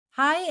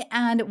Hi,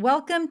 and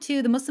welcome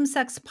to the Muslim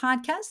Sex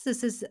Podcast.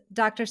 This is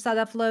Dr.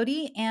 Sadaf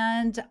Lodhi,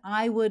 and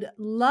I would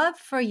love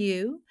for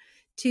you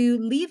to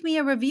leave me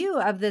a review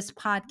of this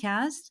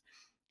podcast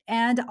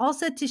and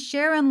also to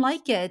share and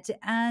like it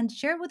and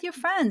share it with your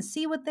friends.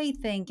 See what they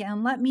think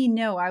and let me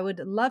know. I would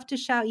love to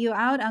shout you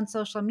out on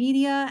social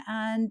media.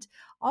 And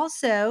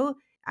also,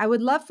 I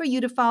would love for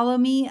you to follow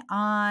me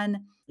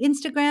on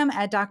Instagram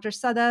at Dr.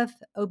 Sadaf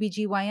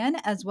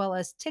OBGYN, as well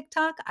as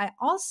TikTok. I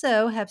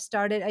also have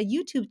started a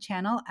YouTube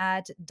channel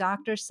at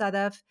Dr.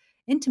 Sadaf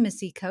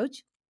Intimacy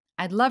Coach.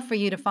 I'd love for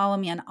you to follow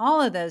me on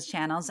all of those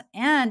channels.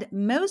 And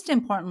most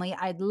importantly,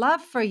 I'd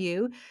love for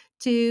you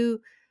to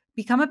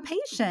become a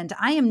patient.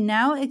 I am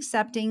now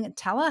accepting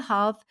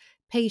telehealth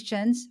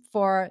patients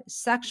for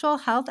sexual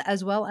health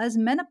as well as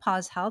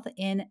menopause health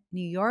in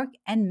New York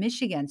and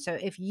Michigan. So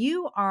if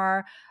you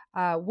are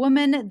a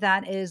woman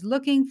that is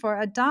looking for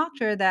a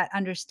doctor that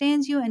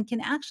understands you and can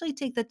actually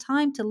take the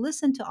time to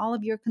listen to all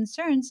of your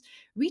concerns,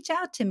 reach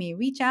out to me.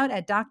 Reach out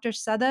at Dr.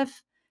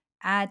 Sadaf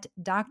at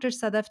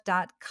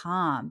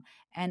drsadaf.com.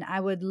 And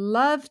I would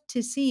love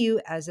to see you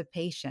as a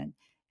patient.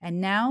 And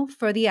now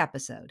for the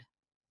episode.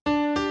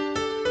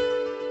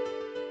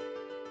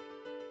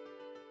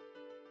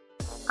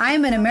 I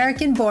am an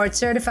American board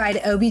certified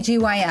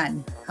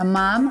OBGYN, a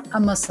mom, a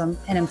Muslim,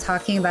 and I'm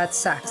talking about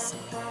sex.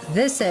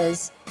 This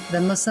is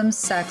the Muslim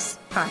Sex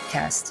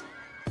Podcast.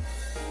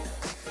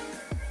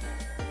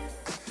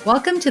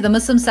 Welcome to the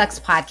Muslim Sex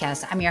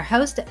Podcast. I'm your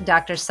host,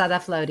 Dr.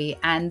 Sadaf Lodhi,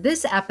 and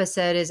this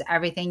episode is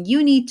everything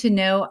you need to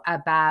know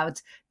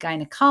about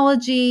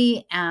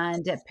gynecology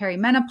and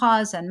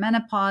perimenopause and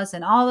menopause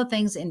and all the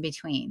things in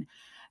between.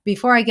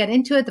 Before I get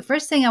into it, the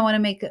first thing I want to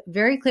make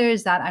very clear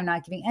is that I'm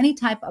not giving any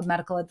type of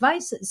medical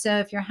advice. So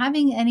if you're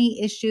having any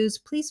issues,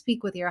 please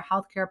speak with your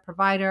healthcare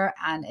provider.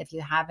 And if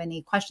you have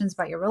any questions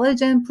about your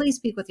religion, please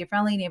speak with your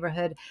friendly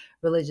neighborhood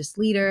religious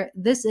leader.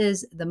 This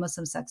is the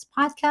Muslim Sex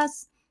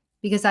Podcast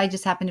because I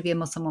just happen to be a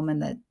Muslim woman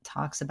that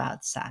talks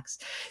about sex.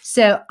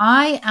 So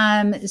I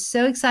am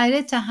so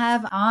excited to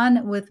have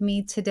on with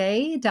me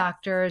today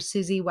Dr.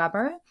 Suzanne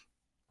Weber.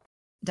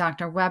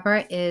 Dr.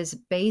 Weber is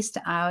based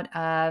out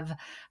of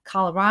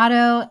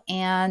Colorado,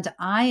 and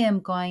I am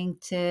going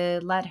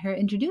to let her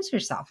introduce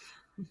herself.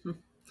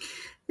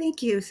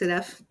 Thank you,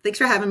 Sadaf. Thanks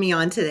for having me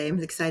on today. I'm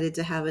excited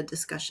to have a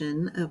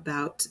discussion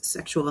about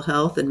sexual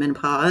health and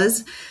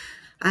menopause.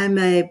 I'm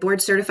a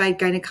board certified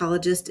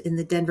gynecologist in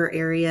the Denver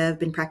area. I've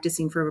been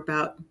practicing for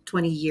about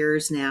 20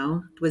 years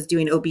now. Was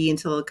doing OB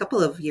until a couple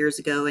of years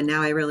ago, and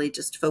now I really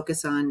just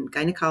focus on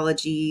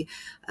gynecology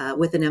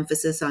with an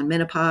emphasis on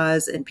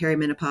menopause and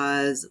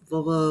perimenopause,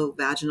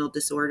 vulvo-vaginal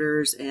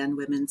disorders, and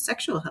women's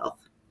sexual health.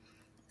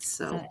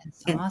 So,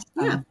 awesome.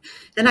 Yeah.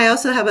 And I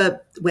also have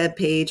a web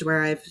page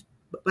where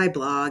I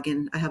blog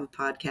and I have a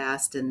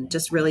podcast, and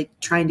just really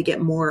trying to get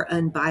more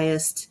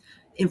unbiased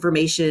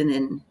information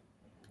and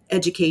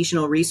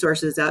educational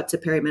resources out to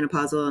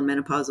perimenopausal and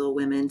menopausal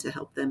women to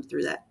help them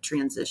through that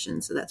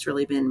transition. So that's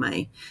really been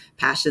my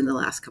passion the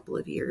last couple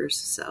of years.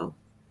 So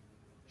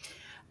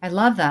I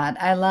love that.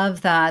 I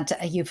love that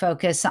you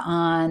focus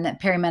on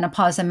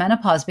perimenopause and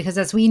menopause, because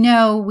as we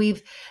know,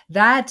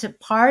 that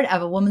part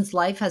of a woman's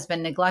life has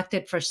been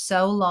neglected for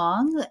so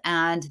long.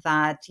 And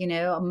that,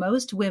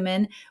 most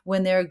women,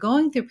 when they're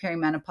going through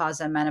perimenopause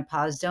and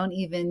menopause, don't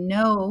even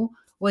know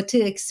what to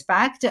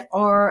expect,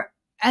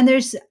 and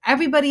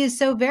everybody is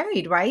so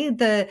varied, right?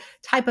 The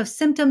type of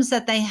symptoms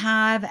that they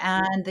have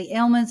and the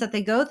ailments that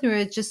they go through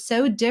is just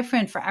so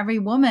different for every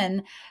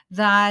woman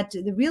that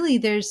really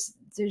there's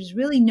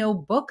really no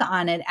book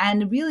on it.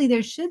 And really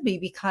there should be,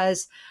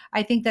 because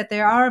I think that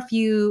there are a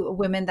few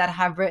women that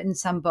have written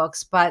some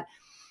books, but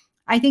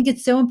I think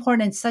it's so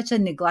important. It's such a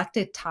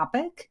neglected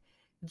topic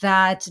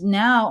that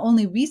now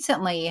only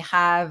recently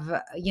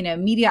have,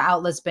 media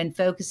outlets been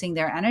focusing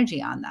their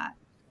energy on that.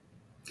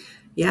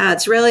 Yeah,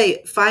 it's really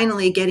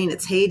finally getting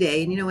its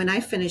heyday. And, when I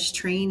finished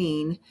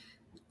training,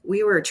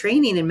 we were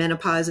training in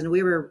menopause and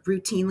we were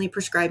routinely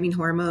prescribing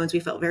hormones. We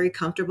felt very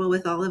comfortable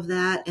with all of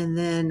that. And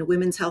then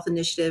Women's Health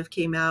Initiative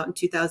came out in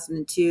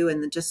 2002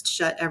 and then just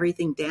shut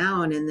everything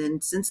down. And then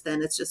since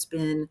then, it's just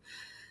been,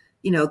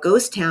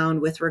 ghost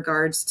town with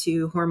regards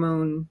to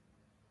hormone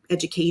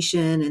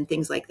education and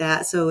things like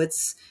that. So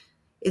it's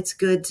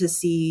good to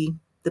see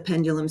the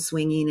pendulum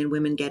swinging and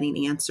women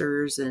getting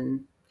answers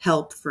and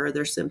help for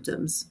their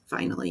symptoms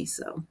finally.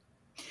 So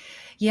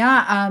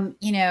yeah,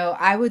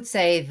 I would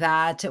say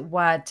that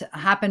what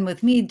happened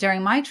with me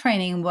during my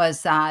training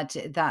was that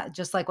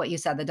just like what you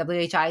said, the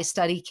WHI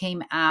study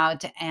came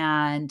out,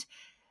 and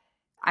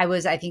I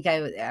was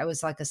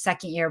like a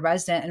second year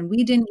resident, and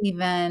we didn't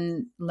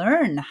even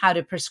learn how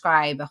to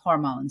prescribe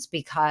hormones,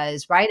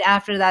 because right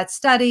after that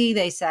study,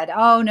 they said,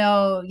 oh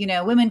no,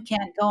 women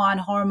can't go on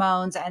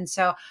hormones. And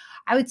so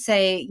I would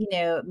say,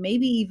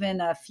 maybe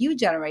even a few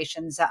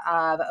generations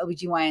of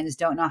OBGYNs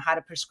don't know how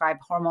to prescribe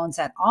hormones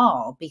at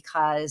all,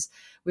 because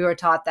we were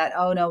taught that,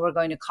 oh no, we're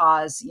going to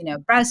cause,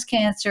 breast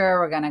cancer,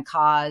 we're going to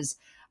cause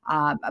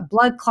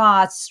blood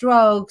clots,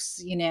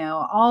 strokes,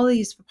 all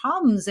these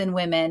problems in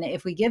women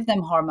if we give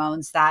them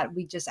hormones, that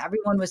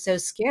everyone was so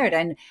scared.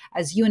 And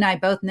as you and I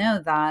both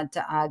know, that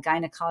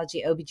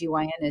gynecology,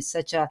 OBGYN is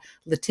such a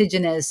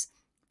litigious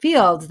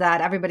field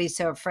that everybody's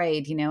so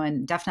afraid,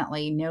 and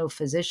definitely no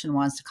physician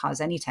wants to cause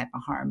any type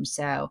of harm.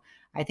 So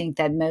I think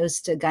that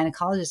most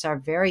gynecologists are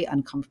very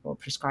uncomfortable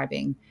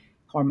prescribing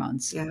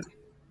hormones. Yeah,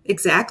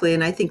 exactly.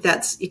 And I think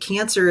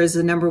cancer is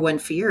the number one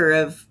fear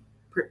of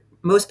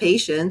most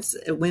patients,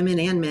 women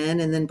and men.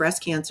 And then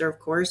breast cancer, of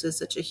course, is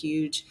such a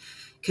huge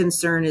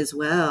concern as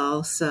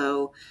well.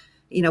 So,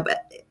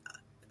 but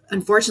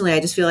unfortunately, I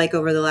just feel like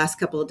over the last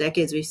couple of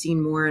decades, we've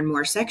seen more and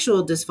more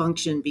sexual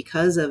dysfunction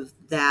because of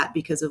that,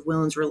 because of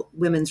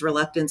women's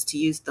reluctance to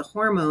use the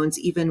hormones,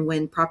 even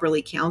when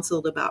properly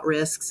counseled about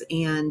risks,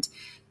 and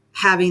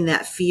having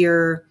that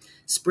fear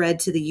spread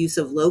to the use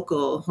of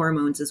local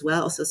hormones as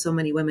well. So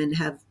many women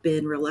have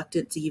been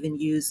reluctant to even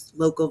use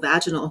local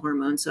vaginal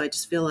hormones. So I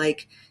just feel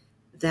like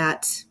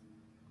that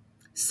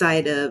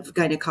side of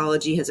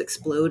gynecology has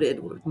exploded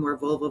with more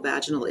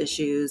vulvovaginal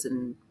issues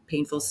and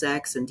painful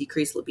sex and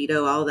decreased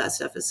libido. All of that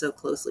stuff is so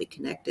closely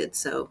connected.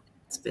 So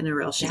it's been a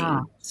real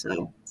Yeah, shame.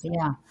 So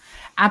yeah,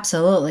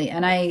 absolutely.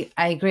 And I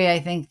agree. I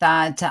think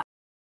that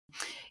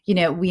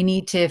we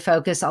need to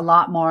focus a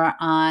lot more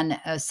on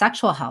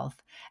sexual health.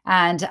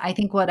 And I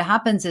think what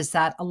happens is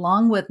that,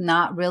 along with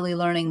not really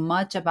learning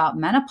much about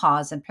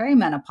menopause and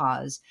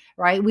perimenopause,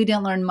 right, we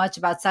didn't learn much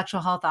about sexual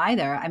health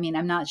either. I mean,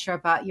 I'm not sure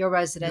about your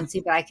residency,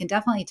 but I can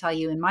definitely tell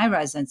you in my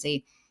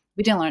residency,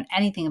 we didn't learn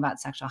anything about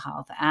sexual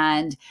health.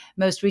 And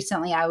most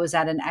recently, I was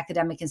at an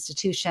academic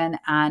institution,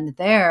 and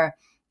their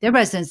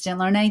residents didn't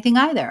learn anything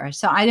either.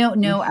 So I don't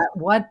know at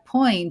what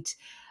point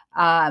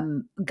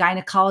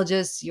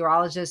gynecologists,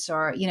 urologists,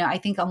 or, I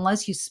think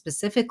unless you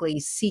specifically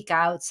seek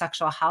out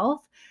sexual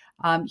health,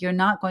 you're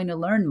not going to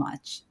learn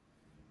much.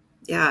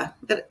 yeah,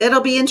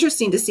 it'll be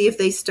interesting to see if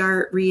they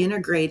start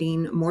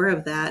reintegrating more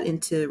of that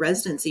into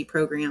residency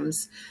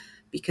programs,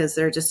 because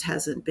there just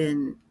hasn't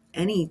been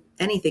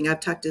anything.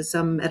 I've talked to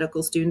some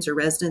medical students or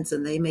residents,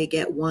 and they may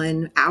get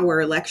 1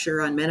 hour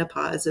lecture on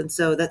menopause. And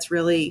so that's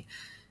really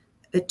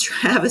a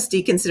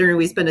travesty, considering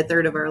we spend a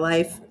third of our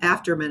life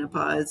after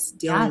menopause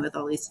dealing Yes, with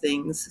all these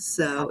things.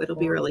 So it'll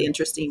be really absolutely.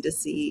 interesting to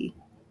see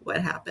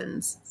what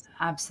happens.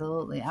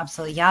 Absolutely,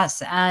 absolutely.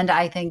 Yes. And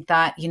I think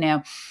that,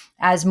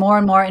 as more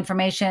and more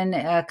information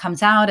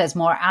comes out, as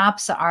more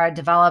apps are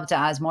developed,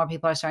 as more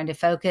people are starting to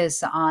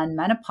focus on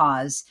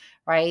menopause,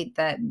 right,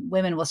 that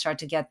women will start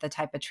to get the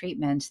type of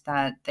treatment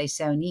that they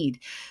so need.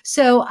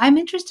 So I'm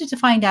interested to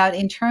find out,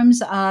 in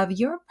terms of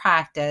your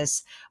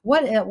practice,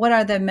 what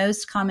are the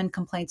most common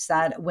complaints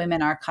that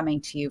women are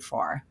coming to you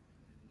for?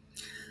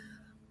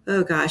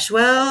 Oh gosh,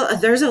 well,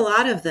 there's a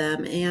lot of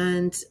them,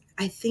 and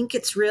I think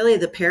it's really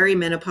the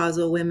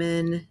perimenopausal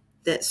women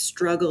that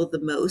struggle the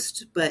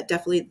most, but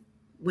definitely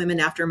women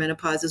after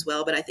menopause as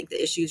well. But I think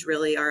the issues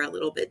really are a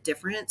little bit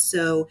different.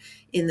 So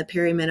in the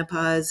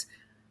perimenopause,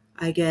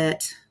 I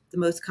get the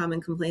most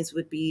common complaints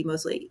would be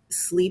mostly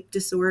sleep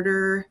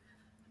disorder,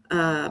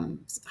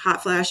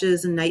 hot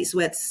flashes and night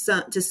sweats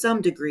to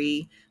some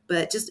degree,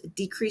 but just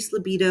decreased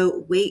libido,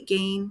 weight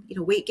gain.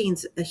 Weight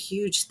gain's a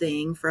huge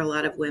thing for a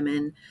lot of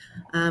women.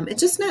 And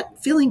just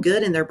not feeling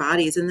good in their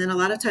bodies. And then a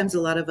lot of times,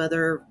 a lot of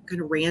other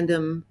kind of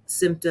random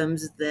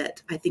symptoms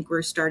that I think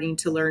we're starting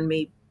to learn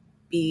may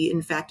be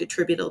in fact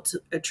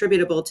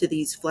attributable to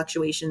these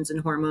fluctuations in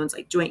hormones,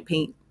 like joint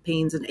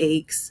pains and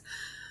aches.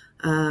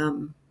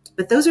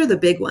 But those are the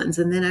big ones.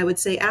 And then I would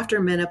say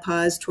after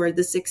menopause, toward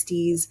the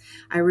 60s,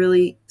 I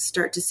really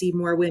start to see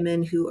more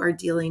women who are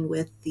dealing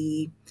with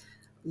the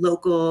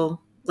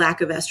local lack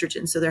of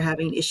estrogen. So they're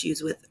having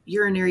issues with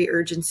urinary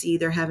urgency,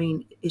 they're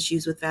having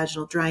issues with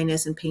vaginal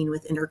dryness and pain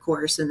with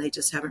intercourse, and they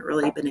just haven't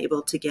really been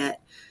able to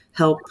get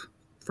help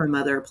from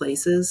other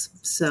places.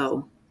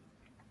 So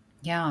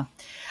Yeah,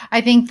 I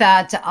think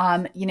that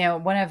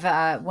one of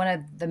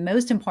the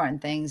most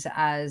important things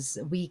as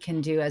we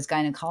can do as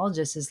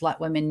gynecologists is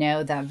let women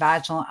know that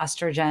vaginal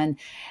estrogen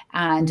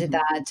and mhm.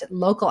 that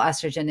local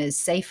estrogen is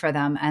safe for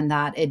them, and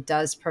that it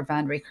does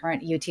prevent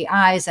recurrent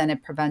UTIs, and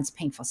it prevents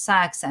painful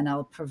sex, and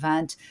it'll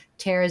prevent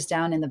tears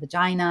down in the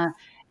vagina.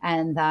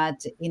 And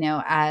that,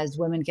 as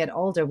women get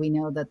older, we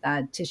know that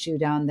that tissue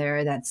down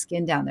there, that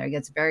skin down there,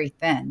 gets very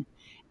thin,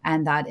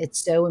 and that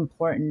it's so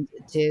important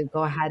to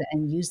go ahead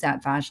and use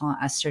that vaginal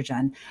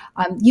estrogen.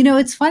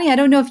 It's funny. I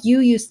don't know if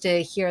you used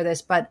to hear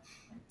this, but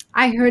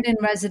I heard in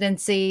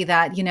residency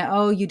that,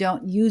 oh, you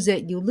don't use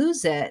it, you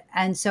lose it.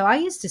 And so I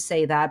used to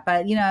say that,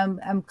 but,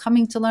 I'm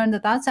coming to learn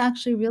that that's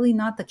actually really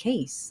not the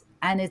case.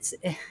 And it's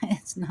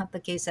it's not the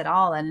case at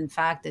all. And in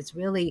fact, it's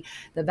really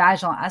the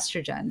vaginal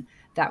estrogen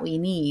that we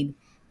need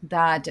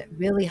that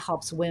really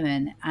helps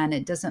women. And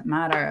it doesn't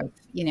matter if,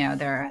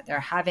 they're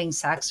having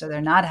sex or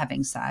they're not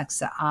having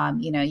sex.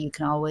 You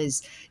can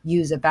always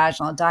use a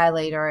vaginal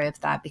dilator if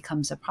that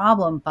becomes a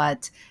problem,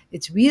 but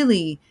it's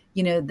really,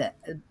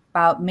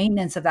 about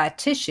maintenance of that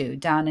tissue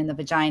down in the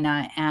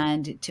vagina.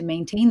 And to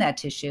maintain that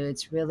tissue,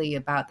 it's really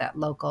about that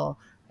local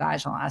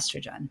vaginal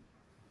estrogen.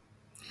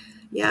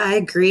 Yeah, I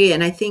agree.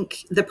 And I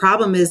think the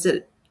problem is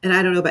that, and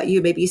I don't know about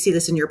you, maybe you see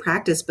this in your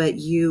practice, but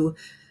you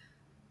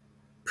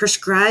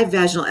prescribe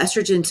vaginal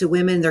estrogen to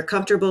women. They're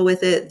comfortable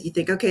with it. You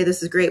think, okay,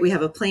 this is great. We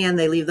have a plan.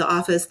 They leave the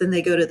office, then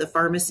they go to the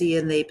pharmacy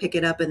and they pick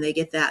it up and they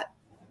get that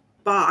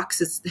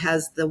box. It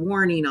has the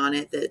warning on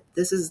it that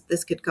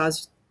this could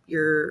cause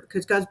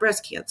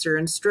breast cancer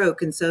and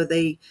stroke. And so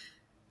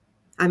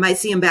I might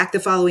see them back the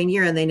following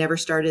year and they never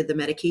started the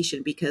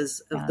medication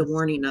because of the Yes.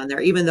 warning on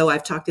there, even though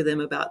I've talked to them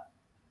about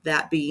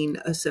that being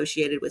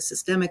associated with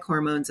systemic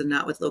hormones and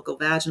not with local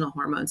vaginal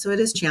hormones. So it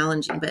is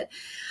challenging, but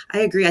I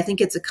agree. I think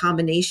it's a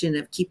combination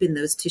of keeping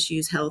those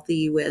tissues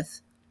healthy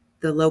with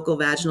the local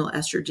vaginal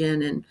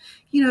estrogen and,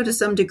 to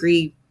some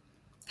degree,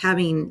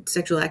 having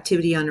sexual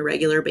activity on a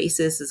regular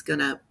basis is going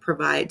to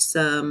provide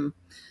some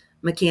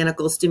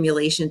mechanical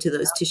stimulation to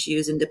those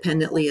tissues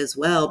independently as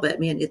well. But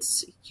man,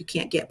 you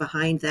can't get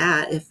behind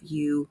that if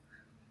you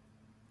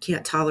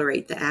can't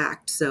tolerate the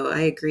act. So I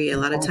agree. A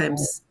lot of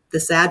times the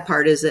sad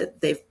part is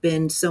that they've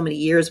been so many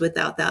years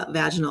without that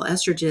vaginal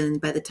estrogen.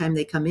 By the time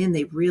they come in,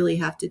 they really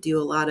have to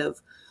do a lot of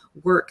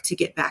work to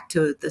get back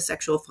to the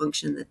sexual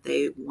function that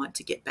they want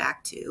to get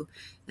back to.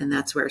 And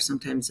that's where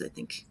sometimes I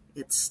think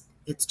it's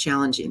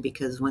challenging,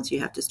 because once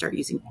you have to start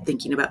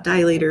thinking about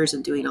dilators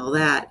and doing all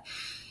that,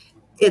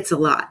 it's a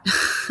lot.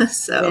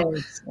 So,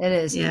 It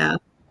is. yeah.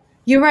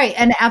 You're right.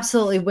 And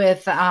absolutely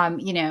with,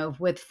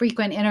 with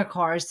frequent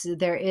intercourse,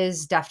 there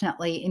is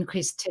definitely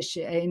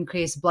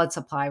increased blood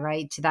supply,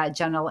 right, to that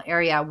genital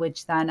area,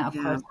 which then of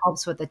Yeah. course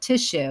helps with the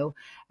tissue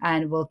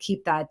and will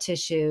keep that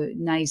tissue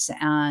nice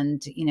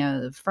and,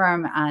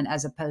 firm, and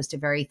as opposed to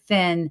very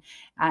thin.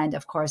 And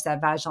of course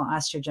that vaginal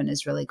estrogen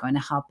is really going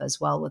to help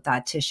as well with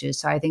that tissue.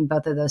 So I think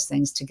both of those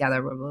things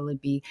together will really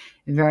be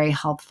very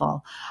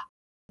helpful.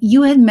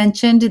 You had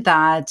mentioned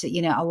that,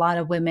 a lot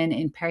of women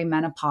in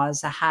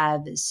perimenopause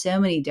have so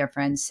many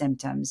different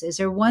symptoms. Is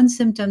there one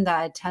symptom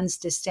that tends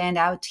to stand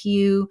out to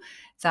you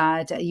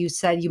that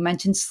you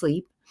mentioned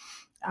sleep?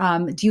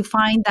 Do you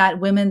find that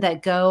women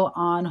that go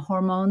on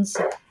hormones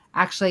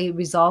actually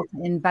result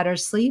in better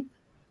sleep?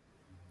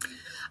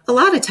 A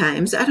lot of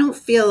times, I don't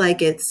feel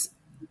like it's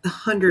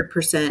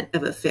 100%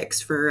 of a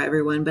fix for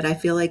everyone, but I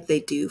feel like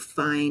they do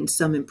find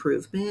some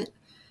improvement.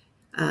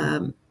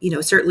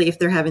 Certainly if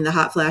they're having the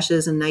hot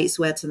flashes and night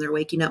sweats and they're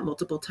waking up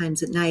multiple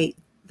times at night,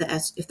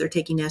 if they're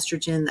taking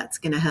estrogen, that's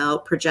going to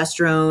help.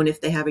 Progesterone, if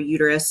they have a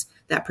uterus,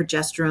 that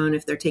progesterone,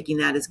 if they're taking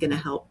that, is going to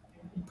help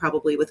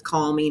probably with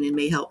calming and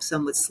may help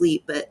some with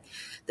sleep. But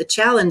the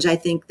challenge I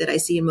think that I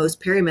see in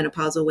most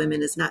perimenopausal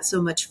women is not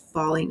so much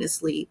falling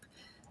asleep,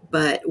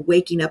 but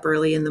waking up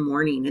early in the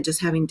morning and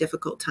just having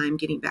difficult time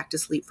getting back to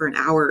sleep for an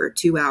hour or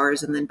 2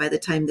 hours. And then by the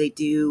time they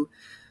do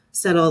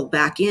settle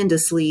back into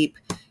sleep,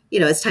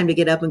 it's time to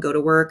get up and go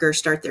to work or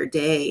start their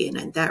day.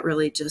 And that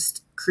really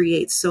just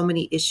creates so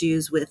many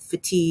issues with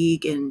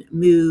fatigue and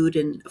mood.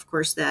 And of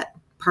course that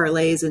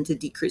parlays into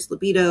decreased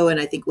libido and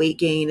I think weight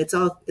gain. It's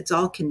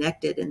all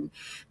connected. And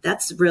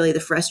that's really the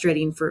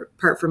frustrating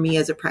part for me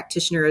as a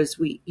practitioner, as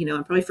we,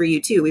 and probably for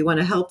you too, we want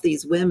to help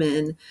these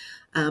women,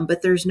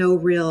 but there's no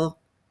real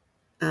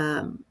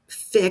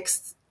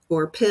fix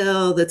or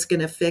pill that's going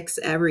to fix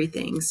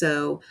everything.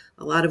 So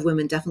a lot of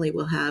women definitely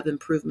will have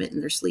improvement in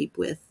their sleep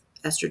with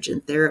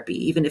estrogen therapy,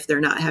 even if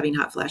they're not having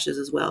hot flashes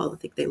as well. I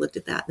think they looked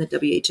at that in the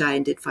WHI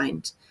and did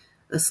find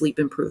a sleep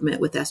improvement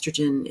with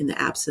estrogen in the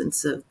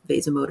absence of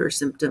vasomotor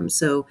symptoms.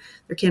 So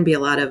there can be a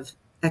lot of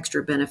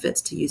extra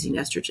benefits to using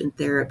estrogen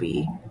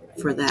therapy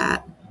for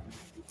that.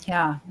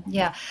 Yeah,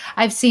 yeah,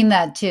 I've seen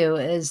that too.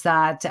 Is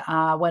that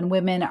when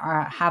women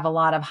have a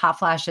lot of hot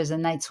flashes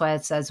and night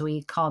sweats, as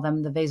we call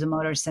them, the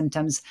vasomotor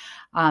symptoms,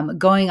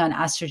 going on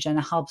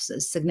estrogen helps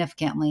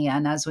significantly.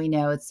 And as we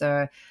know, it's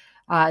a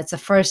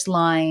first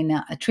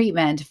line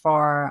treatment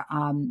for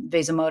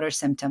vasomotor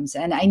symptoms.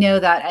 And I know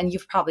that, and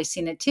you've probably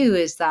seen it too,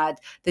 is that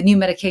the new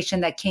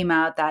medication that came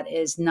out that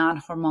is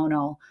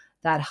non-hormonal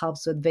that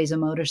helps with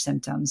vasomotor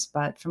symptoms.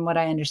 But from what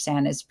I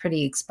understand, it's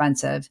pretty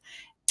expensive.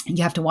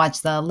 You have to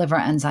watch the liver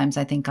enzymes,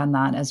 I think, on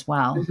that as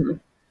well. Mhm.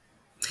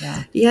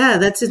 Yeah. Yeah,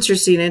 that's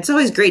interesting. It's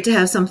always great to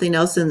have something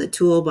else in the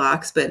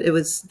toolbox, but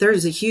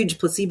there's a huge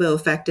placebo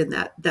effect in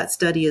that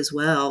study as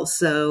well.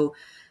 So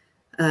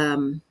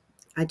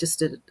I just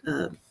did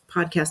a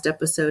podcast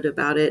episode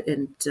about it,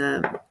 and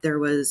there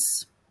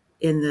was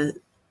in the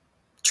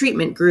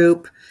treatment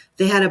group,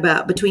 they had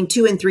about between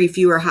 2 and 3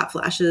 fewer hot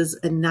flashes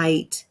a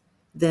night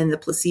than the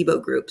placebo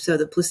group. So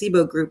the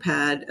placebo group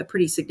had a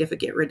pretty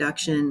significant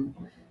reduction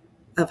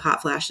of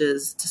hot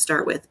flashes to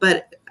start with.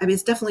 But I mean,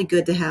 it's definitely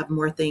good to have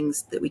more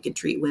things that we can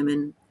treat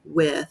women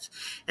with.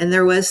 And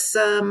there was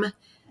some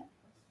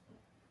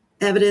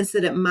evidence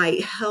that it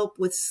might help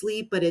with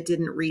sleep, but it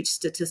didn't reach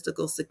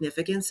statistical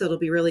significance. So it'll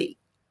be really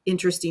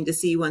interesting to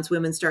see once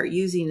women start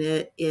using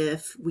it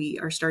if we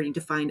are starting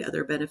to find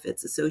other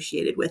benefits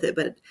associated with it.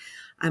 But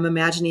I'm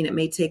imagining it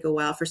may take a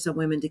while for some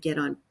women to get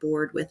on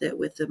board with it,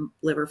 with the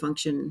liver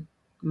function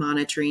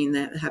monitoring,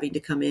 that having to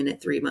come in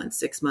at 3 months,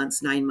 6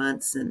 months, 9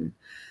 months. And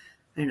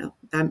I don't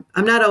know,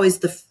 I'm not always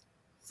the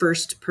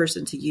first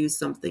person to use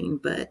something,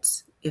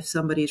 but if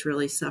somebody's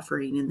really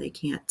suffering and they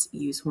can't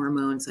use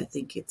hormones, I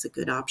think it's a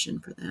good option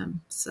for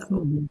them. So,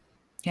 Mhm.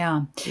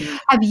 Yeah. yeah.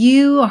 Have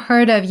you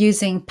heard of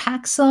using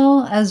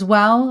Paxil as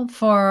well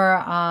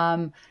for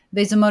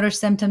vasomotor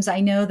symptoms? I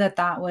know that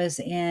that was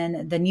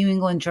in the New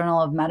England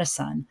Journal of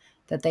Medicine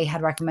that they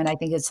had recommended. I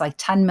think it's like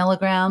 10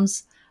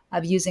 milligrams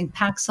of using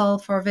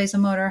Paxil for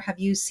vasomotor. Have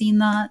you seen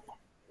that?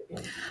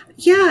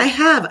 Yeah, I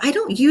have. I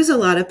don't use a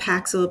lot of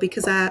Paxil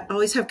because I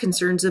always have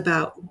concerns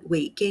about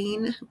weight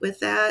gain with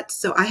that.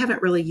 So I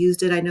haven't really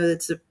used it. I know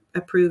it's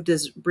approved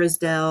as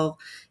Brisdell.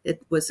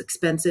 It was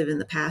expensive in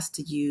the past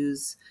to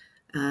use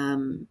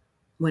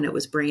when it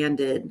was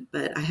branded,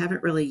 but I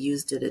haven't really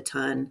used it a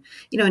ton.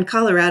 In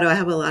Colorado, I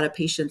have a lot of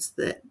patients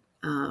that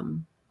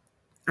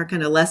are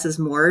kind of less is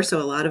more. So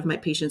a lot of my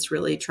patients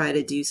really try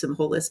to do some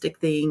holistic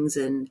things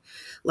and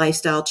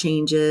lifestyle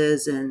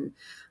changes. And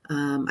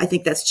I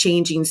think that's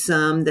changing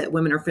some, that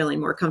women are feeling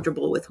more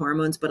comfortable with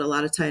hormones. But a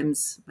lot of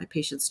times my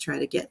patients try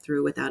to get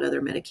through without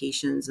other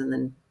medications. And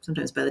then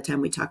sometimes by the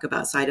time we talk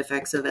about side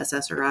effects of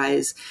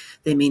SSRIs,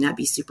 they may not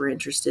be super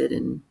interested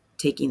in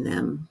taking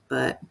them.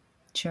 But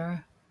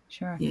Sure,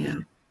 sure. yeah.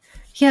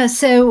 Yeah.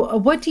 So,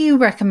 what do you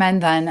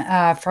recommend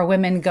then for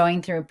women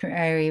going through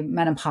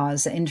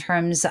perimenopause in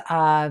terms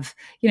of,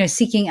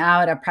 seeking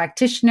out a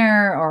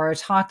practitioner or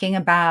talking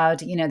about,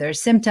 their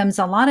symptoms?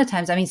 A lot of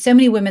times, I mean, so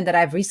many women that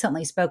I've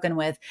recently spoken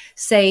with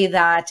say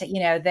that,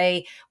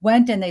 they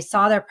went and they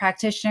saw their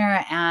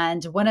practitioner.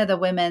 And one of the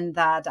women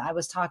that I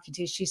was talking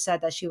to, she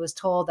said that she was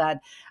told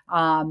that,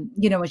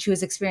 when she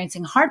was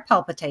experiencing heart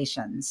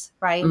palpitations,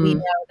 right? We Mm.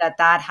 know that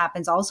that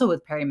happens also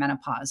with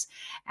perimenopause.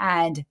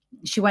 And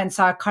she went and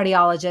saw a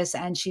cardiologist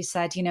and she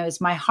said,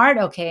 is my heart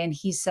okay? And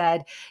he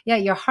said, yeah,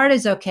 your heart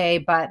is okay,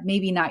 but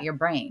maybe not your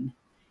brain,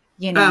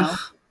 you know?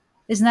 Oh,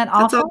 Isn't that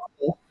that's awful?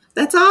 awful.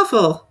 That's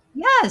awful.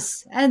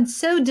 Yes. And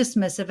so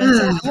dismissive and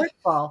so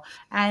hurtful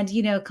and,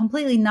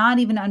 completely not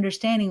even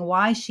understanding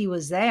why she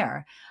was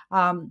there.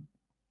 Um,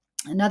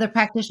 Another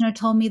practitioner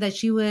told me that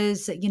she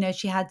was,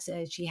 she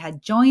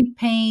had joint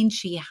pain,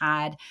 she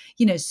had,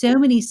 so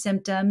many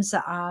symptoms,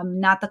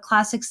 not the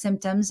classic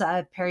symptoms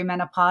of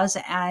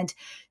perimenopause, and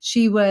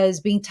she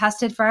was being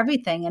tested for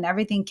everything, and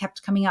everything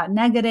kept coming out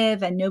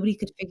negative, and nobody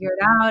could figure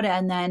it out.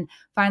 And then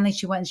finally,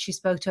 she went and she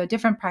spoke to a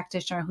different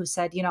practitioner who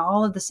said,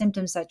 all of the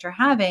symptoms that you're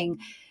having,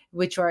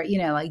 which were,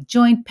 like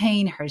joint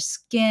pain, her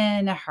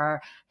skin,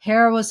 her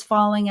hair was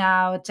falling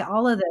out,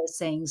 all of those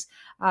things.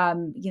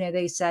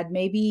 They said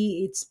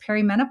maybe it's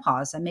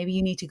perimenopause and maybe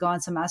you need to go on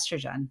some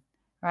estrogen,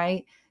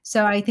 right?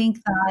 So I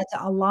think that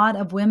a lot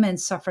of women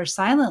suffer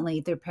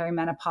silently through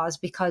perimenopause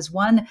because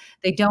one,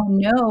 they don't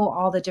know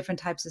all the different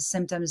types of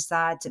symptoms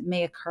that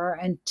may occur.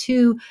 And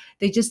two,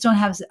 they just don't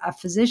have a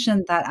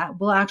physician that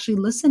will actually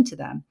listen to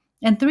them.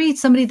 And three,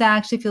 somebody that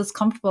actually feels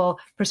comfortable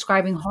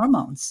prescribing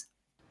hormones.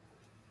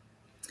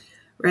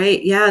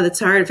 Right. Yeah, that's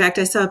hard. In fact,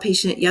 I saw a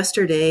patient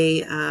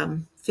yesterday,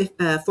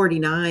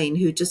 49,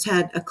 who just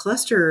had a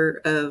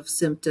cluster of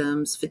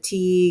symptoms,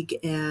 fatigue,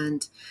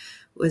 and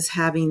was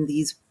having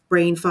these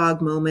brain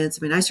fog moments.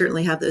 I mean, I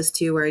certainly have those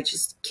too, where I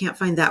just can't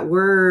find that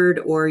word,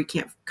 or you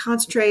can't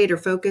concentrate or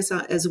focus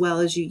on, as well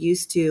as you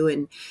used to.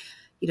 And,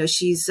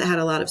 she's had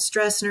a lot of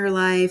stress in her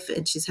life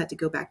and she's had to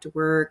go back to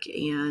work.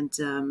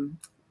 And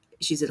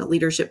she's in a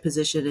leadership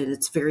position and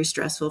it's very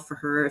stressful for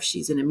her if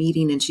she's in a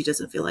meeting and she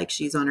doesn't feel like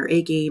she's on her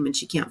A game and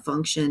she can't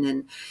function.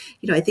 And,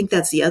 I think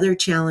that's the other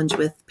challenge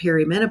with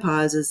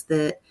perimenopause is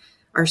that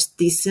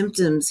these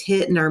symptoms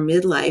hit in our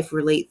midlife,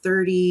 or late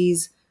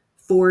 30s,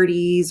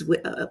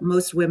 40s.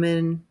 Most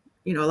women,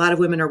 a lot of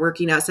women are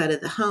working outside of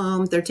the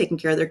home. They're taking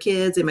care of their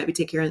kids. They might be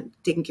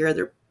taking care of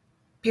their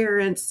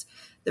parents.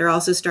 They're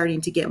also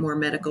starting to get more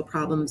medical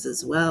problems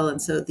as well.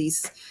 And so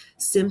these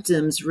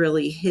symptoms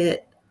really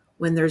hit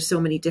when there's so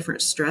many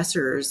different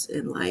stressors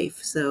in life.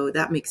 So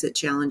that makes it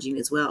challenging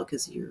as well,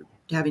 because you're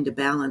having to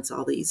balance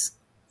all these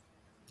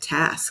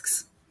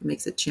tasks. It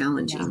makes it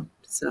challenging. Yeah.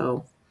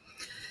 So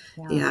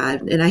Yeah. yeah.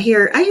 And I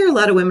hear a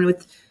lot of women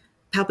with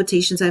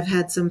palpitations. I've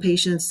had some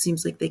patients,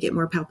 seems like they get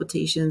more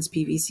palpitations,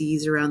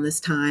 PVCs around this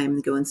time.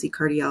 They go and see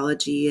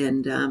cardiology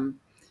and,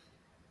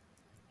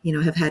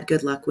 have had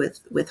good luck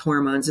with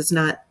hormones. It's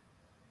not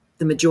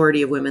the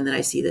majority of women that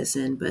I see this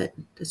in, but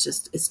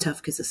it's tough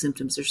because the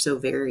symptoms are so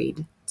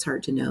varied. It's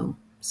hard to know.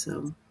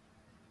 So,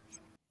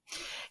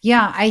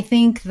 Yeah, I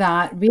think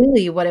that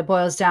really what it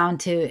boils down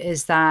to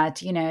is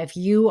that, if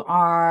you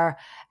are,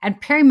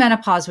 and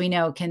perimenopause, we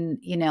know can,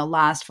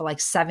 last for like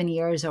 7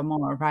 years or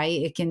more,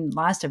 right? It can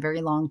last a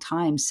very long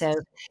time. So,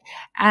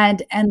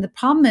 and the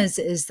problem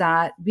is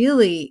that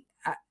really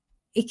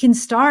it can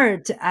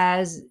start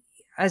as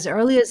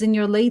early as in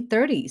your late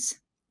 30s,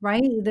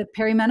 right? The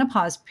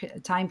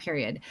perimenopause time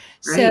period.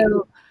 right.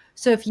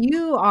 So if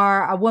you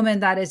are a woman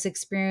that is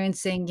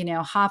experiencing,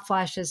 hot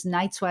flashes,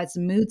 night sweats,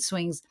 mood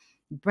swings,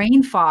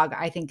 brain fog,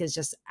 I think is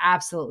just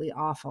absolutely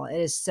awful. It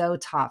is so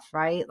tough,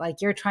 right?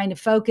 Like you're trying to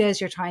focus,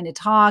 you're trying to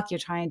talk, you're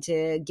trying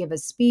to give a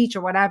speech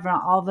or whatever.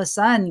 And all of a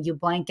sudden you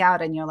blank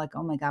out and you're like,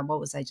 oh my God, what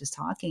was I just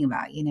talking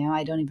about?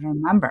 I don't even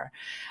remember.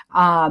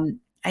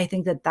 I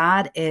think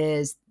that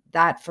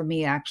that for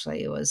me,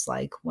 actually, it was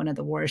like one of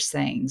the worst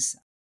things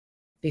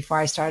before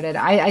I started.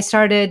 I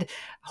started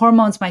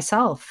hormones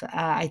myself.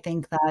 I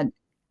think that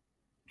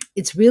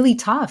it's really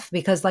tough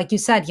because, like you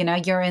said,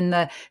 you're in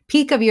the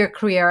peak of your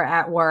career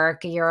at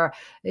work, you're,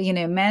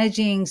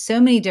 managing so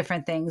many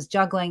different things,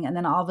 juggling, and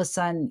then all of a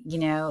sudden,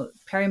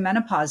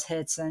 perimenopause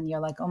hits and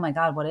you're like, oh my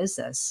God, what is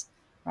this?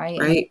 Right.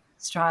 And Right.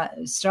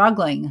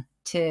 struggling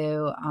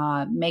to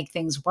make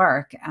things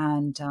work,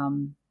 and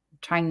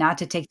trying not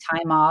to take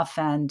time off.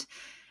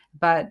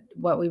 But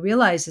what we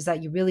realize is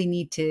that you really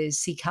need to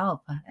seek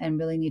help and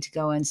really need to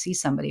go and see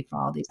somebody for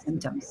all these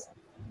symptoms.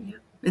 Yeah.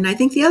 And I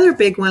think the other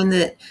big one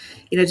that,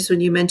 just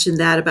when you mentioned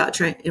that about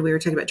trying, and we were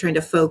talking about trying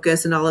to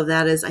focus and all of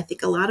that, is I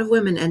think a lot of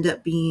women end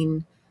up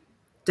being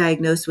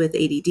diagnosed with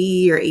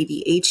ADD or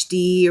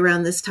ADHD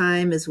around this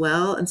time as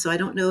well. And so I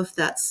don't know if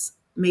that's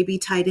maybe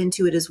tied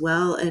into it as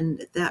well.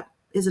 And that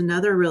is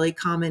another really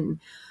common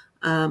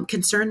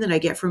concern that I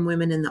get from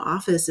women in the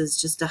office, is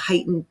just a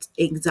heightened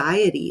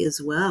anxiety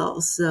as well.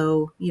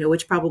 So,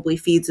 which probably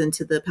feeds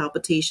into the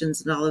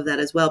palpitations and all of that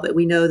as well. But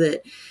we know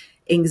that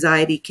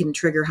anxiety can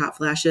trigger hot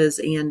flashes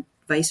and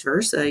vice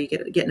versa. You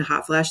get in a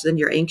hot flash, then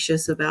you're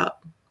anxious about,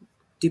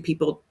 do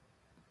people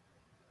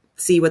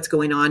see what's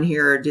going on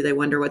here, or do they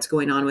wonder what's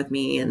going on with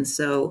me? And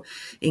so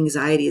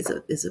anxiety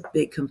is a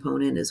big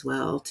component as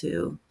well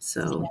too.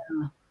 So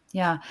yeah.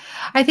 Yeah.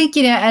 I think,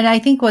 and I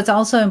think what's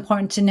also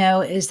important to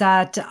know is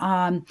that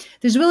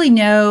there's really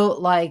no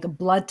like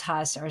blood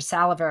test or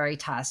salivary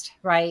test,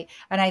 right?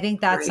 And I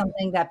think that's right.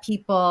 something that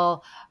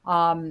people,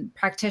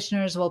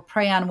 practitioners will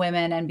prey on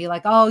women and be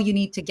like, oh, you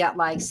need to get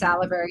like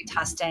salivary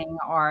testing,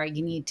 or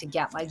you need to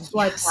get like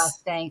blood Yes.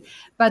 testing.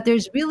 But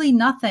there's really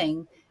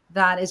nothing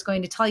that is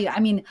going to tell you. I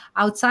mean,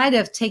 outside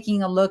of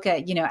taking a look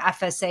at,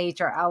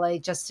 FSH or LA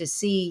just to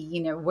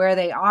see, where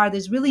they are,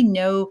 there's really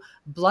no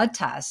blood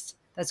test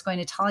that's going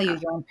to tell you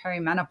you're in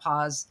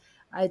perimenopause.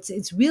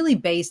 It's really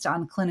based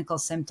on clinical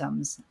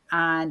symptoms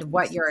and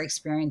what you're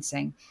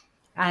experiencing.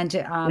 And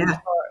Yeah.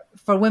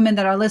 for women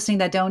that are listening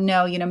that don't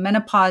know,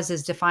 menopause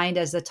is defined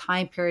as the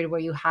time period where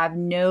you have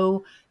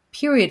no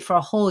period for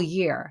a whole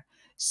year.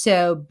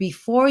 So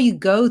before you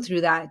go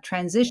through that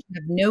transition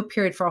of no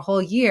period for a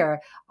whole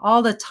year,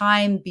 all the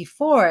time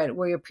before it,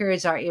 where your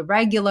periods are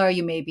irregular,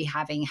 you may be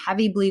having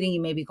heavy bleeding, you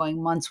may be going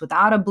months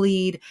without a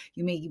bleed,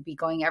 you may be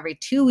going every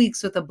 2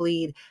 weeks with a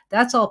bleed.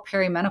 That's all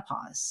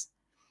perimenopause.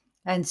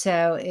 And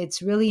so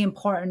it's really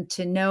important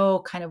to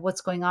know kind of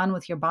what's going on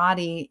with your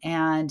body,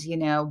 and,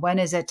 when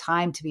is it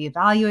time to be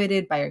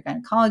evaluated by your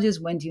gynecologist?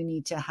 When do you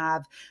need to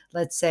have,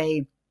 let's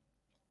say,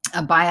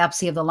 a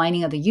biopsy of the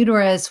lining of the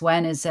uterus?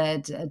 When is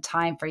it a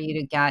time for you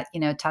to get,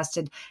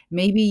 tested?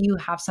 Maybe you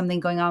have something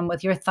going on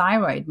with your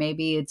thyroid.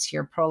 Maybe it's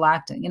your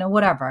prolactin,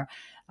 whatever.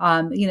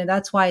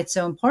 That's why it's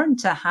so important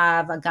to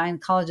have a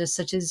gynecologist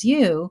such as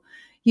you,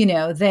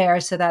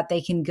 there, so that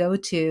they can go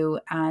to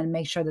and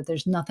make sure that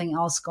there's nothing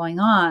else going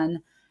on.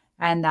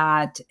 And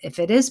that if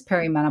it is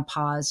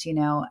perimenopause,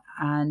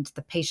 and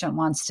the patient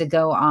wants to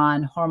go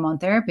on hormone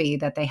therapy,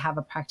 that they have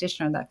a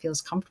practitioner that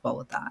feels comfortable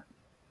with that.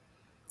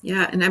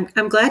 Yeah. And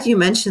I'm glad you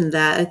mentioned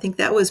that. I think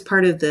that was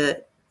part of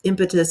the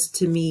impetus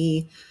to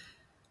me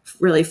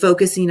really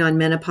focusing on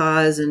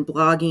menopause and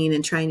blogging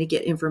and trying to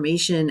get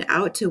information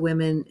out to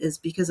women, is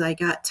because I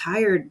got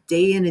tired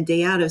day in and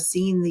day out of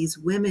seeing these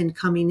women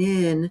coming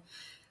in,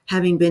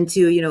 having been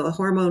to, a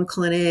hormone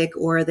clinic,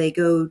 or they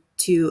go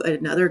to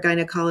another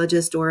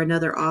gynecologist or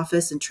another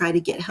office and try to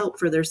get help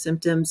for their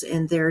symptoms.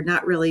 And they're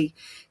not really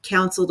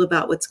counseled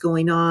about what's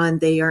going on.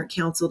 They aren't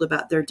counseled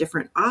about their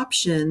different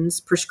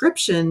options,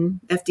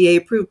 FDA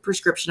approved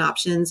prescription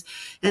options.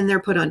 And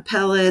they're put on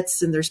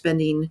pellets, and they're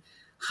spending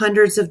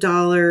hundreds of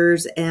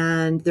dollars,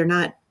 and they're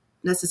not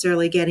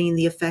necessarily getting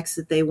the effects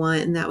that they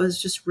want. And that was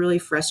just really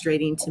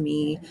frustrating to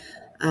me.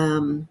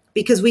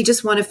 Because we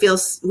just want to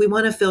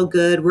feel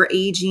good. We're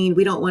aging.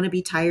 We don't want to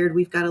be tired.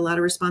 We've got a lot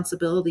of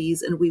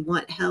responsibilities, and we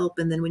want help.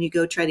 And then when you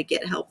go try to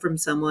get help from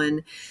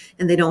someone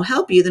and they don't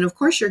help you, then of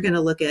course you're going to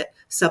look at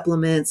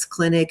supplements,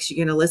 clinics.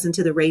 You're going to listen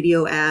to the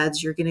radio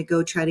ads. You're going to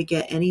go try to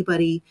get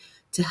anybody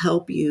to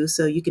help you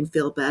so you can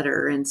feel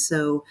better. And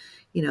so,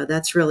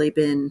 that's really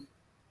been,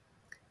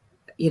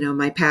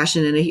 my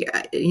passion.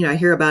 And, I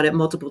hear about it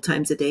multiple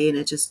times a day, and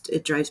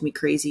it drives me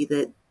crazy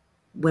that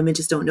women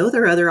just don't know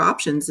there are other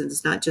options, and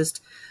it's not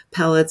just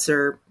pellets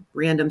or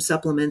random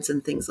supplements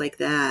and things like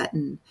that.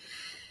 And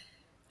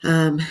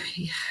I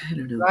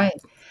don't know. Right.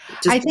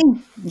 Just I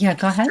think, yeah,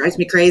 go ahead. drives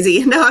me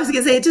crazy. No, I was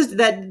gonna say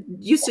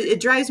it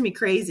drives me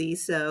crazy.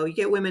 So you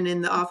get women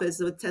in the office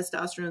with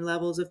testosterone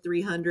levels of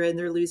 300, and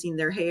they're losing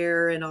their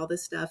hair and all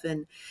this stuff.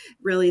 And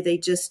really, they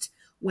just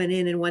went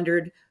in and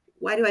wondered,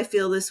 why do I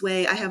feel this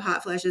way? I have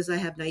hot flashes, I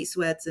have night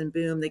sweats, and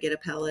boom, they get a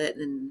pellet,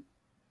 and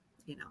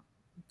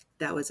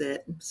that was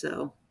it.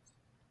 So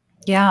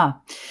Yeah.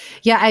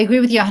 Yeah, I agree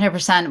with you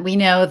 100%. We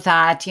know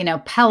that,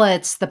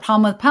 pellets, the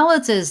problem with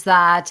pellets is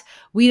that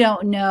we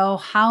don't know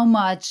how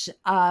much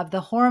of the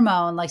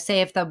hormone, like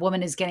say if the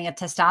woman is getting a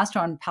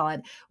testosterone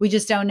pellet, we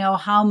just don't know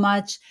how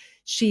much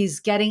she's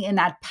getting in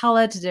that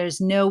pellet.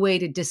 There's no way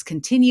to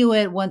discontinue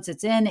it. Once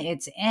it's in,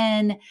 it's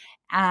in.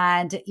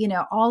 And,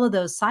 all of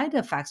those side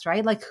effects,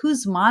 right? Like,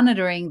 who's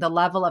monitoring the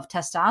level of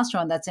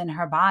testosterone that's in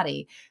her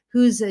body?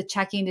 Who's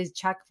checking to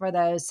check for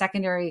those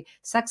secondary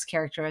sex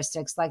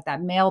characteristics, like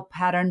that male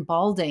pattern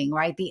balding,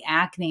 right? The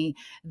acne,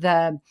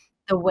 the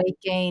weight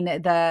gain,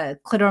 the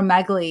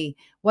clitoromegaly.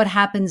 What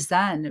happens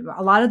then?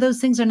 A lot of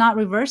those things are not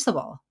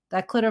reversible.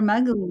 That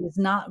clitoromegaly is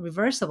not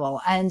reversible.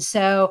 And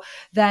so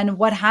then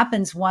what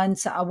happens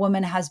once a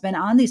woman has been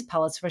on these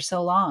pellets for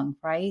so long,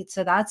 right?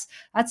 So that's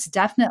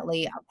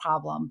definitely a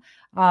problem.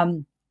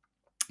 Um,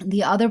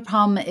 the other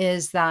problem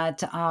is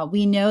that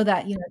we know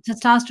that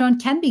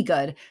testosterone can be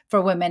good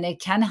for women. It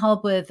can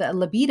help with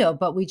libido,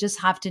 but we just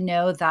have to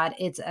know that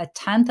it's a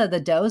tenth of the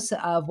dose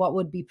of what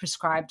would be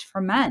prescribed for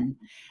men,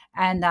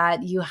 and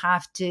that you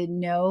have to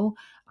know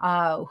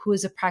who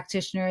is a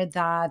practitioner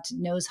that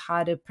knows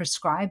how to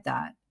prescribe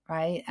that.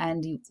 Right.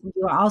 And you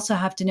also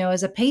have to know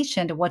as a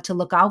patient what to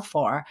look out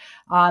for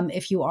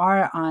if you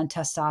are on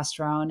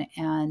testosterone,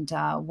 and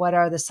what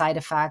are the side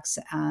effects,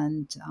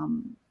 and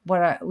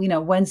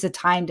when's the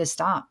time to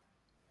stop?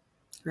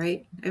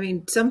 Right. I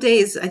mean, some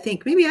days I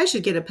think maybe I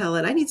should get a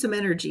pellet. I need some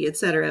energy,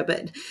 etc.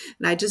 And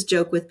I just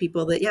joke with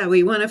people that, yeah,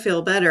 we want to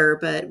feel better,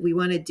 but we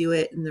want to do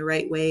it in the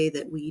right way,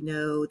 that we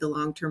know the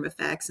long-term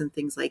effects and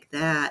things like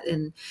that.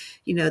 And,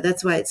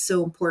 that's why it's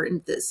so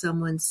important that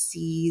someone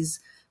sees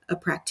a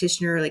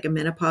practitioner, like a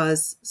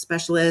menopause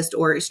specialist,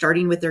 or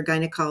starting with their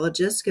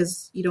gynecologist,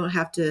 because you don't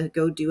have to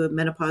go do a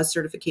menopause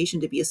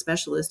certification to be a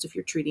specialist if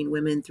you're treating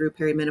women through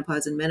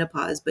perimenopause and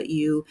menopause, but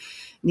you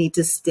need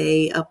to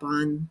stay up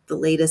on the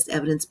latest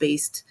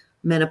evidence-based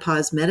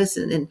menopause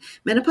medicine. And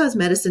menopause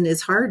medicine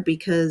is hard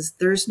because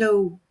there's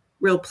no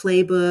real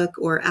playbook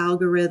or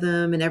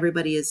algorithm, and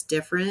everybody is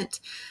different.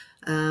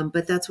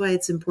 But that's why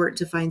it's important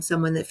to find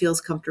someone that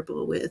feels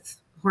comfortable with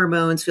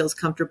hormones, feels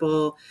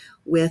comfortable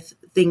with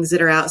things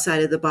that are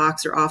outside of the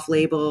box or off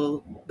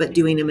label, but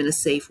doing them in a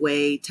safe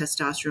way,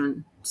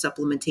 testosterone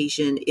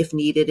supplementation if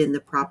needed in the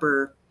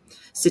proper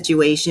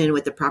situation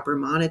with the proper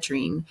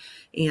monitoring.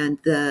 And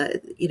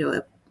a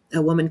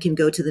woman can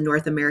go to the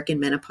North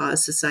American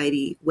Menopause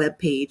Society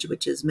webpage,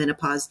 which is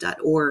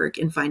menopause.org,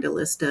 and find a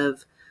list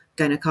of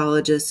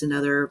gynecologists and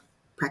other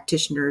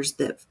practitioners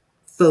that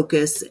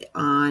focus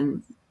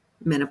on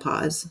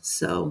menopause.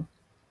 So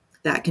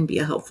that can be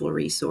a helpful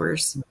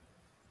resource.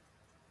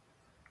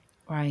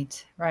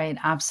 Right, right,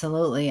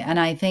 absolutely. And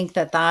I think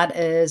that that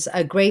is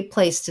a great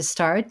place to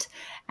start.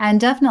 And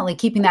definitely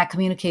keeping that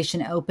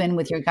communication open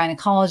with your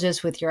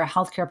gynecologist, with your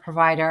healthcare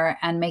provider,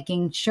 and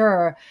making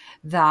sure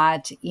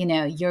that,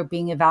 you're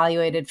being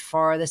evaluated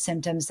for the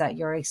symptoms that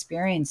you're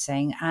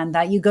experiencing, and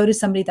that you go to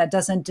somebody that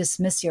doesn't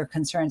dismiss your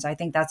concerns. I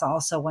think that's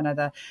also one of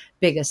the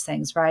biggest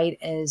things, right?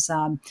 Is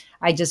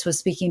I just was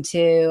speaking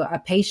to a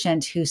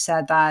patient who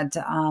said that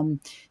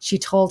she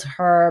told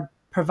her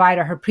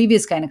provider, her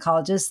previous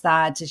gynecologist,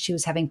 that she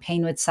was having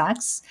pain with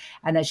sex,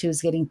 and that she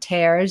was getting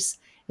tears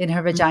in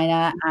her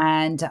vagina,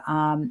 and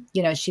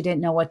she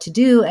didn't know what to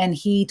do. And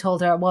he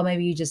told her, well,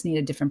 maybe you just need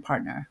a different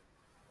partner.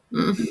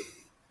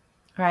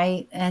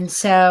 Right. And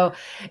so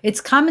it's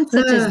comments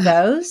such as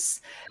those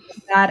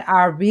that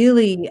are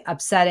really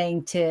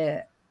upsetting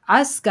to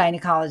us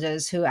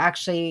gynecologists who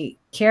actually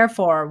care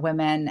for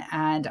women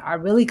and are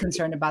really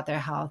concerned about their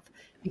health,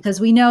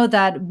 because we know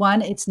that,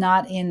 one, it's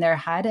not in their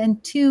head,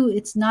 and two,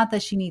 it's not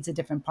that she needs a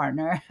different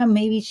partner.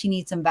 Maybe she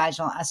needs some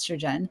vaginal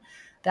estrogen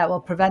that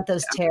will prevent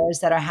those tears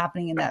that are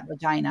happening in that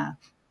vagina.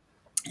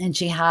 And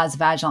she has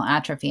vaginal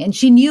atrophy, and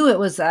she knew it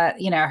was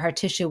her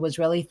tissue was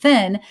really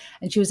thin,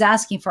 and she was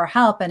asking for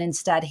help, and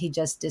instead he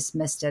just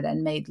dismissed it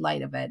and made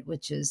light of it,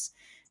 which is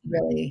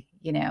really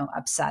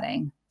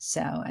upsetting.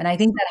 So, and I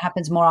think that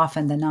happens more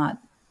often than not.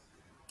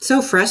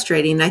 So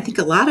frustrating. I think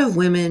a lot of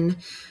women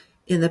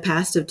in the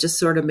past have just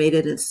sort of made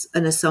it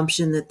an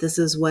assumption that this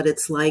is what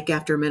it's like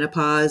after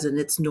menopause and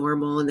it's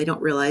normal, and they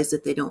don't realize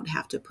that they don't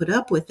have to put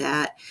up with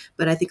that.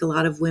 But I think a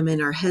lot of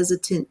women are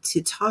hesitant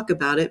to talk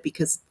about it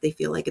because they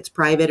feel like it's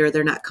private, or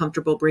they're not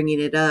comfortable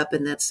bringing it up.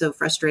 And that's so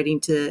frustrating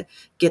to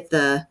get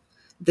the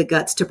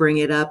guts to bring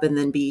it up and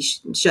then be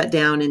shut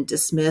down and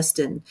dismissed.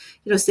 And,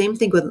 same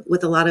thing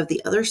with a lot of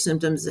the other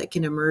symptoms that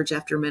can emerge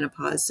after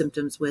menopause,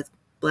 symptoms with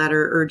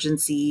bladder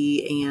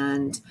urgency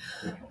and,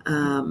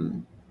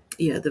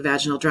 the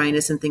vaginal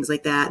dryness and things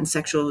like that, and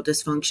sexual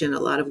dysfunction. A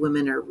lot of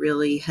women are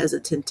really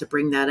hesitant to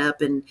bring that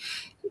up. And,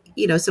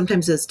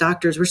 sometimes as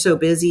doctors, we're so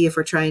busy, if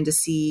we're trying to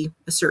see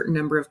a certain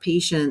number of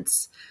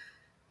patients,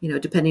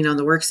 depending on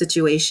the work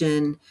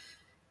situation,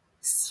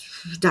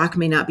 doc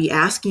may not be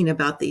asking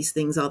about these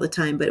things all the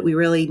time, but we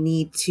really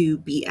need to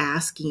be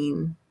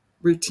asking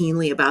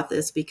routinely about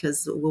this,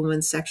 because a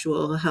woman's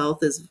sexual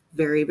health is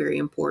very, very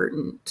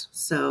important.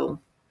 So,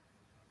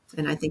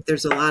 and I think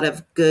there's a lot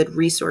of good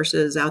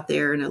resources out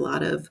there and a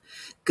lot of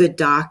good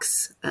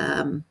docs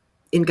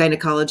in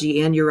gynecology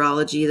and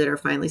urology that are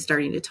finally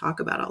starting to talk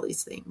about all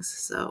these things.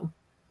 So,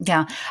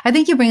 yeah, I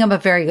think you bring up a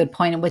very good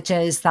point, which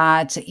is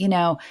that,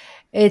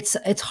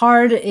 it's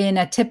hard in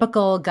a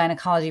typical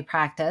gynecology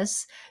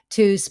practice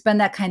to spend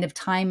that kind of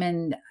time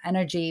and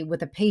energy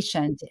with a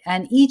patient,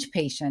 and each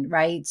patient,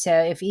 right? So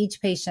if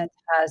each patient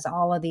has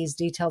all of these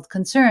detailed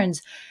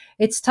concerns,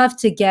 it's tough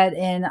to get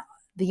in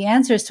the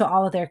answers to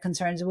all of their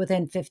concerns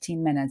within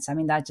 15 minutes. I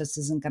mean, that just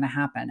isn't going to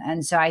happen.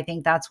 And so I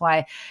think that's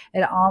why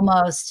it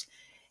almost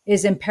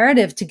is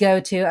imperative to go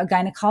to a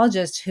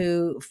gynecologist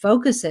who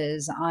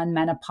focuses on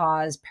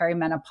menopause,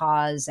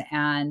 perimenopause,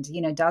 and,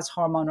 does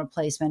hormone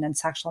replacement and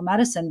sexual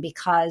medicine,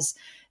 because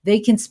they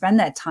can spend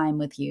that time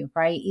with you,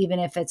 right? Even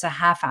if it's a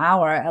half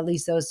hour, at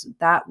least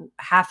that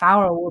half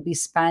hour will be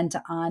spent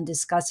on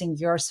discussing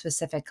your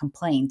specific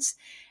complaints,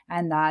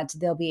 and that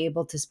they'll be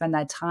able to spend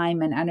that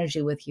time and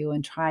energy with you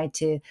and try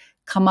to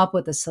come up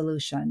with a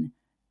solution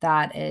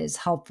that is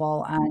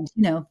helpful and,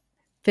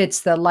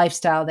 fits the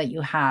lifestyle that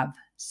you have.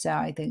 So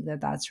I think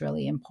that that's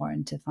really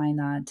important to find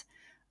that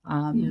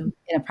Yeah. in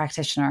a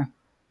practitioner.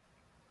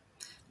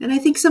 And I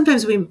think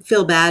sometimes we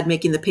feel bad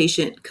making the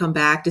patient come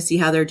back to see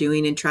how they're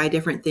doing and try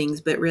different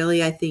things. But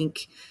really, I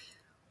think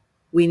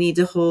we need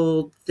to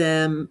hold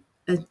them,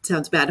 it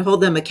sounds bad,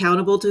 hold them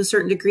accountable to a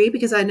certain degree,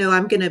 because I know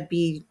I'm going to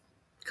be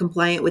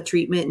compliant with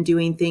treatment and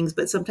doing things.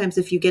 But sometimes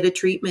if you get a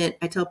treatment,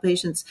 I tell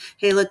patients,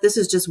 hey, look, this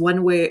is just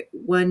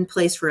one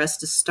place for us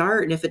to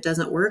start. And if it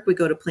doesn't work, we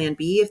go to plan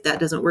B. If that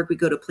doesn't work, we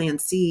go to plan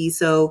C.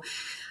 So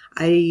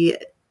I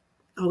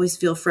always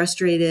feel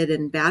frustrated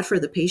and bad for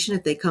the patient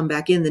if they come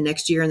back in the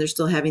next year and they're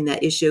still having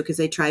that issue because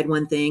they tried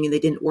one thing and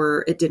it didn't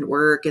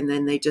work. And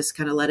then they just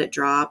kind of let it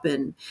drop.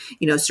 And,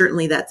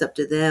 certainly that's up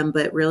to them,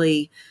 but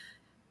really,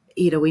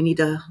 we need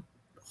to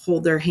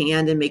hold their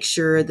hand and make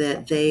sure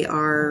that they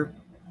are,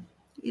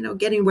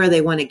 getting where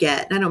they want to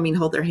get. And I don't mean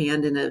hold their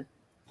hand in a,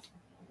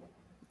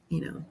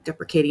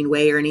 deprecating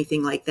way or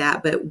anything like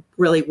that, but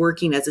really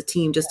working as a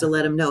team just to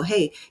let them know,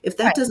 hey, if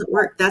that doesn't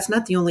work, that's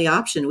not the only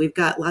option. We've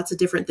got lots of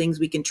different things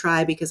we can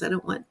try, because I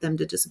don't want them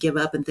to just give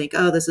up and think,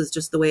 oh, this is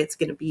just the way it's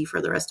going to be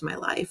for the rest of my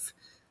life.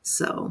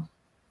 So.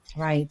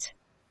 Right.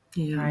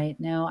 Yeah. Right.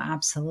 No,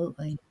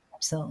 absolutely.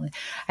 Absolutely.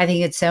 I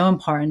think it's so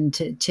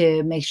important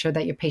to make sure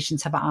that your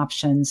patients have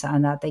options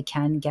and that they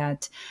can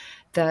get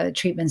the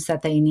treatments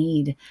that they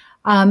need.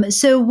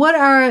 So what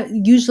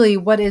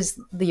is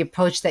the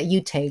approach that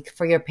you take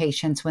for your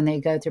patients when they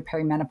go through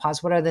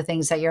perimenopause? What are the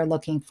things that you're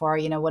looking for?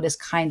 What is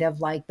kind of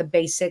like the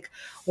basic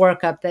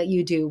workup that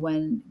you do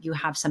when you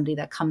have somebody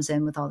that comes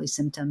in with all these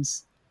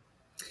symptoms?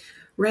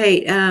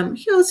 Right.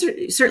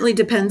 It certainly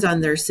depends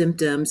on their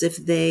symptoms. If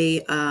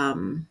they,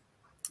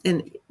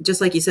 and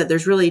just like you said,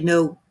 there's really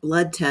no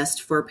blood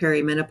test for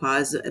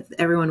perimenopause.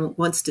 Everyone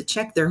wants to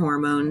check their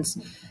hormones.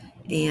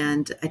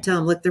 And I tell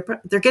them, look,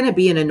 they're going to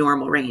be in a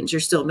normal range. You're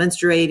still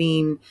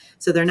menstruating,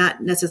 so they're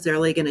not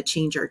necessarily going to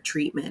change our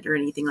treatment or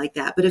anything like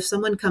that. But if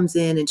someone comes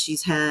in and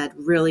she's had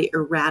really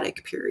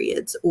erratic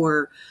periods,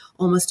 or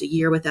almost a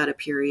year without a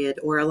period,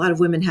 or a lot of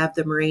women have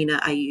the Mirena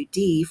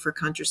IUD for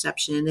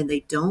contraception and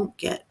they don't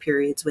get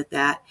periods with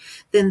that,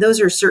 then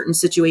those are certain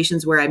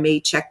situations where I may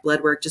check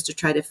blood work just to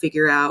try to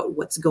figure out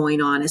what's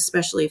going on,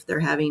 especially if they're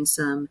having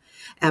some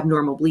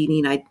abnormal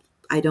bleeding.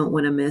 I don't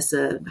want to miss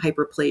a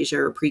hyperplasia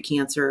or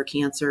precancer or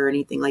cancer or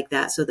anything like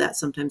that. So that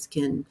sometimes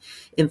can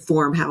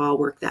inform how I'll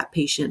work that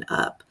patient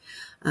up.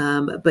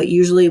 But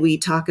usually we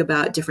talk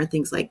about different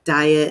things like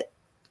diet,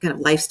 kind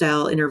of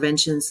lifestyle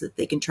interventions that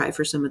they can try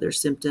for some of their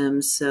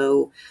symptoms.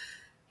 So,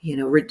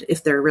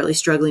 if they're really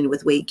struggling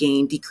with weight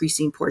gain,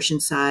 decreasing portion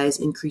size,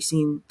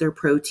 increasing their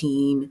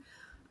protein.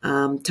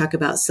 Talk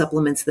about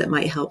supplements that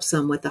might help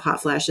some with the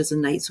hot flashes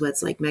and night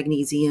sweats, like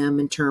magnesium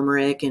and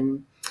turmeric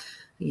and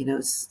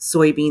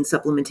soybean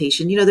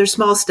supplementation. There's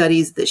small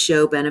studies that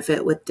show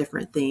benefit with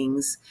different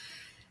things.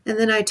 And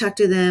then I talk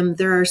to them.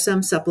 There are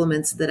some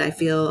supplements that I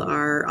feel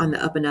are on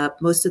the up and up.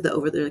 Most of the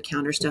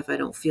over-the-counter stuff, I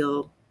don't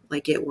feel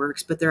like it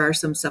works, but there are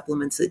some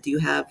supplements that do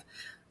have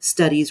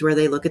studies where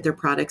they look at their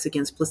products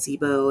against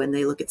placebo and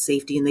they look at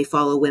safety and they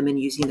follow women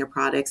using their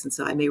products. And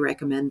so I may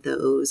recommend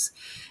those.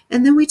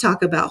 And then we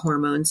talk about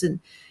hormones.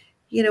 And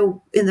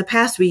in the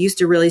past, we used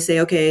to really say,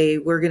 okay,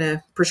 we're going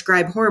to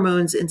prescribe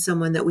hormones in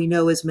someone that we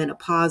know is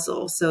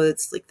menopausal. So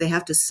it's like they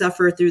have to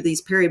suffer through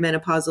these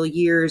perimenopausal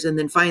years, and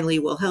then finally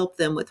we'll help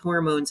them with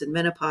hormones and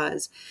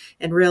menopause.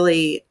 And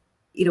really,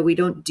 we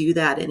don't do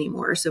that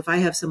anymore. So if I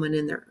have someone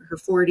in her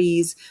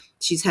 40s,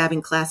 she's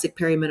having classic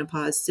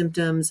perimenopause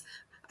symptoms,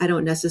 I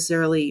don't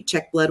necessarily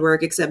check blood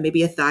work except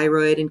maybe a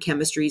thyroid and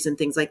chemistries and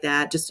things like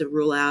that, just to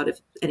rule out if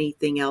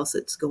anything else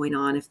that's going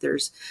on. If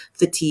there's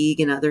fatigue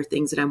and other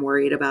things that I'm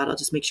worried about, I'll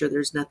just make sure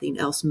there's nothing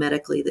else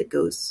medically that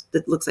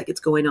looks like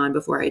it's going on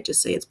before I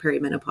just say it's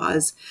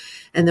perimenopause.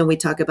 And then we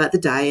talk about the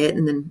diet,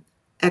 and then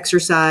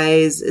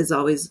exercise is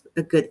always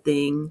a good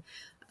thing.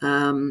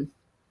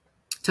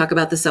 Talk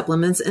about the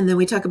supplements, and then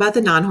we talk about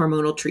the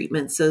non-hormonal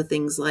treatments. So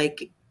things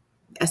like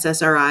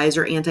SSRIs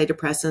or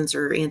antidepressants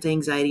or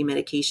anti-anxiety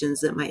medications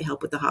that might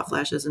help with the hot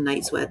flashes and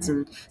night sweats.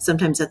 And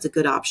sometimes that's a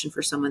good option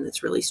for someone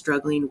that's really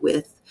struggling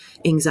with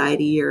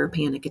anxiety or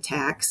panic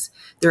attacks.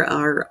 There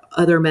are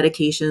other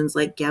medications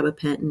like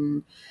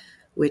gabapentin,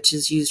 which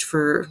is used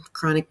for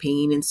chronic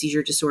pain and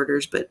seizure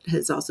disorders, but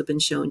has also been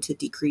shown to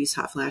decrease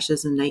hot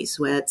flashes and night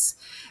sweats.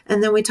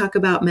 And then we talk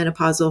about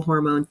menopausal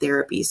hormone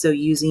therapy. So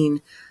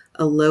using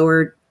a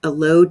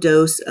low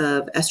dose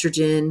of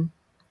estrogen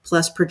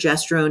plus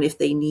progesterone if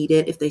they need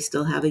it, if they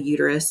still have a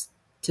uterus.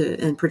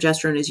 And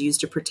progesterone is used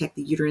to protect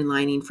the uterine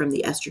lining from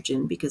the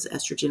estrogen, because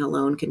estrogen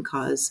alone can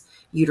cause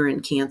uterine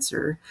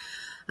cancer.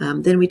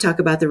 Then we talk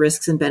about the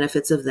risks and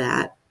benefits of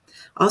that.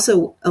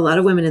 Also, a lot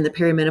of women in the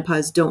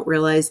perimenopause don't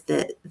realize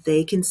that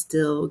they can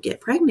still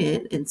get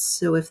pregnant. And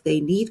so if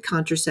they need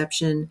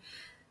contraception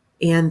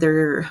and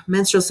their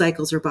menstrual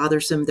cycles are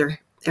bothersome, they're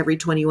every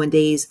 21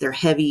 days, they're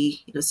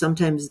heavy.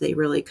 Sometimes they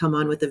really come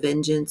on with a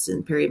vengeance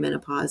in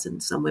perimenopause,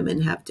 and some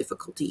women have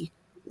difficulty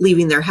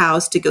leaving their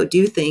house to go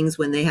do things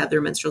when they have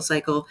their menstrual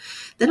cycle.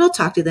 Then I'll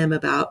talk to them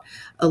about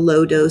a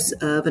low dose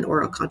of an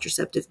oral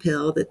contraceptive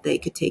pill that they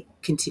could take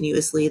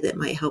continuously that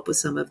might help with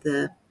some of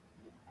the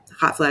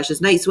hot flashes,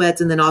 night sweats,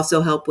 and then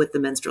also help with the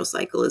menstrual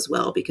cycle as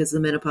well, because the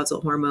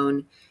menopausal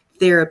hormone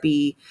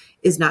therapy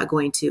is not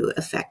going to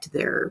affect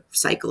their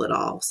cycle at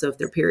all. So if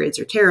their periods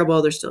are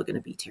terrible, they're still going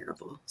to be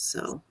terrible.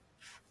 So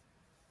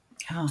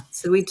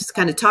we just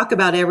kind of talk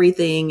about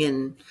everything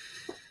and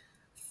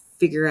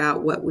figure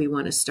out what we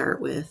want to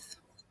start with.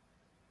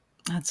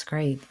 That's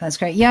great. That's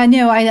great. Yeah,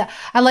 no,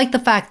 I like the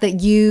fact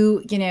that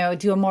you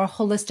do a more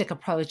holistic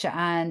approach,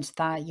 and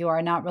that you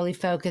are not really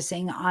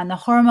focusing on the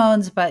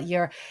hormones, but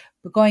you're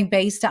going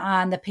based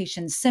on the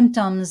patient's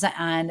symptoms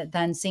and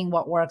then seeing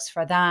what works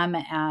for them,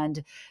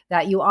 and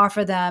that you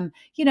offer them,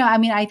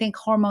 I think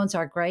hormones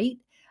are great.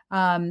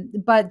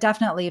 But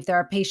definitely if there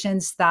are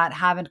patients that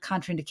have a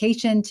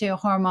contraindication to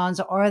hormones,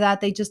 or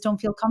that they just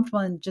don't feel comfortable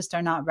and just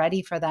are not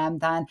ready for them,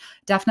 then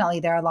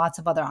definitely there are lots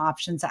of other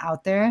options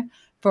out there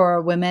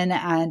for women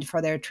and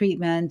for their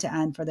treatment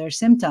and for their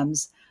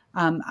symptoms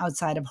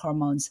outside of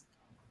hormones.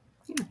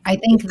 Yeah. I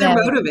think if they're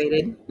that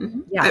motivated.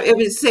 Yeah. I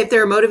would say if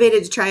they're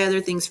motivated to try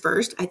other things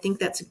first, I think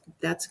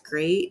that's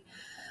great.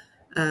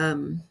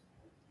 Brain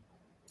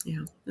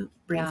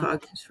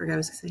fog. Just forgot what I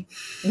was going to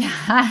say.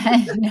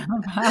 Yeah, no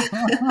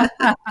problem.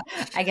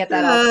 I get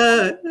that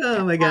all.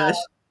 Oh my gosh.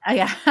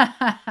 Yeah.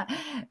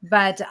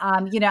 But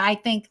I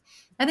think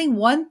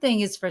one thing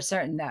is for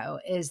certain, though,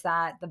 is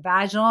that the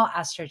vaginal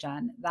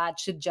estrogen, that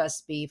should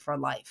just be for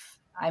life.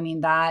 I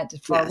mean, that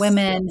for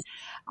women,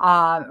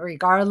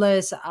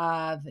 regardless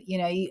of,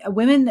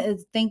 women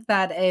think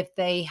that if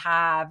they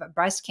have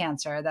breast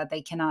cancer, that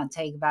they cannot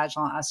take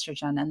vaginal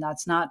estrogen. And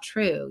that's not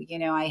true.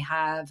 I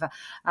have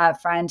a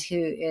friend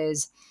who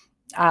is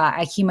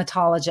a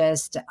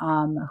hematologist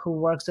who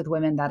works with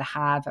women that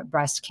have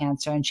breast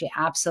cancer, and she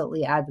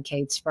absolutely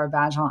advocates for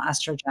vaginal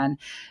estrogen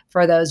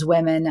for those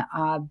women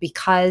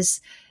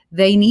because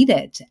they need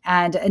it.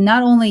 And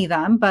not only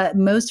them, but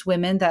most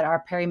women that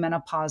are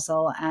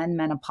perimenopausal and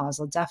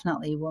menopausal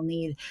definitely will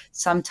need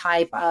some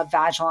type of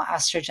vaginal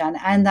estrogen,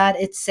 and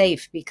that it's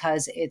safe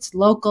because it's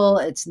local,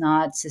 it's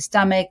not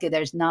systemic,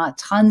 there's not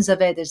tons of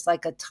it. There's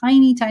like a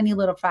tiny, tiny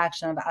little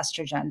fraction of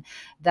estrogen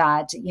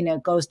that,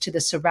 goes to the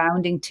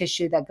surrounding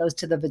tissue, that goes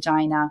to the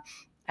vagina,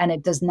 and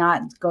it does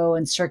not go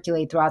and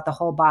circulate throughout the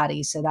whole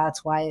body. So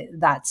that's why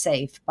that's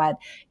safe. But,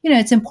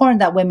 it's important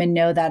that women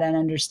know that and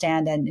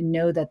understand and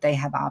know that they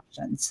have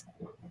options.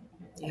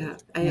 Yeah,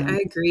 I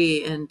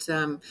agree. And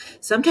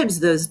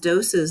sometimes those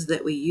doses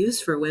that we use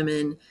for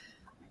women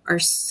are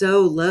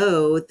so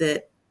low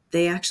that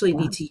they actually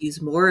need to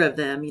use more of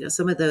them.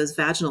 Some of those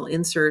vaginal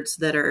inserts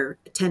that are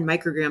 10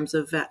 micrograms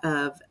of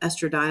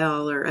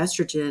estradiol or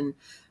estrogen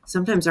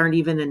sometimes aren't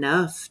even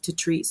enough to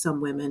treat some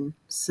women.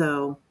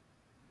 So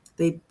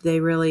they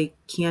really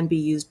can be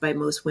used by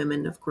most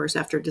women, of course,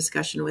 after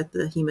discussion with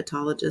the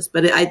hematologist.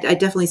 But I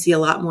definitely see a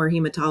lot more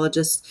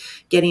hematologists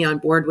getting on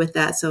board with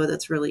that. So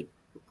that's really,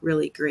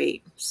 really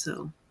great.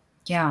 So.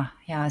 Yeah.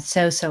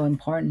 It's so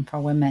important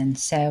for women.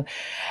 So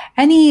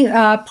any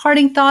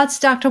parting thoughts,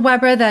 Dr.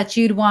 Weber, that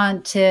you'd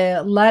want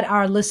to let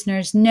our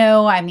listeners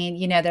know? I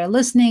mean, they're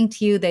listening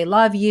to you, they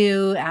love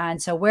you. And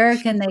so where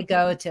can they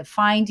go to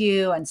find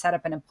you and set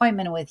up an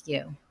appointment with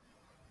you?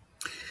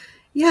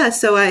 Yeah,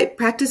 so I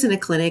practice in a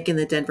clinic in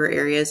the Denver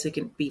area, so it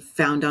can be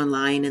found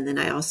online. And then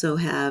I also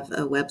have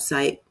a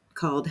website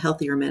called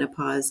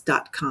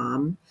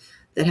healthiermenopause.com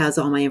that has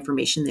all my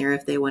information there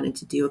if they wanted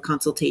to do a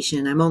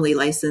consultation. I'm only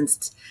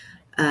licensed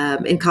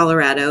in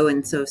Colorado.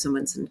 And so if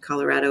someone's in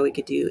Colorado, we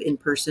could do in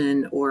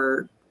person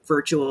or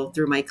virtual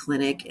through my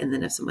clinic. And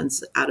then if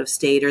someone's out of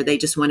state or they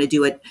just want to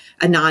do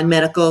a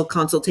non-medical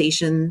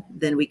consultation,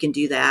 then we can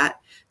do that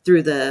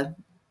through the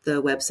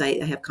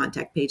website. I have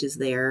contact pages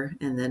there.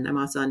 And then I'm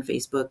also on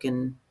Facebook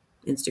and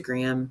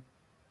Instagram.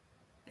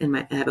 And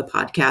I have a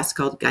podcast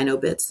called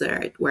Gynobits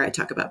there, where I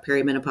talk about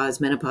perimenopause,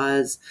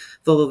 menopause,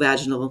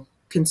 vulvovaginal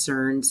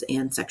concerns,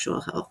 and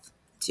sexual health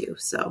too.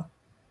 So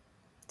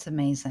it's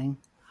amazing.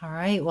 All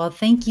right. Well,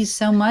 thank you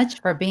so much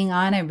for being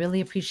on. I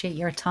really appreciate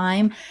your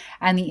time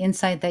and the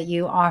insight that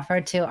you offer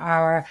to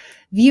our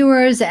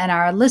viewers and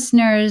our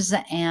listeners.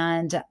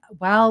 And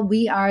well,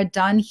 we are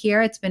done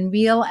here. It's been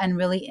real and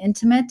really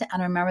intimate.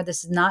 And remember,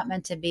 this is not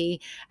meant to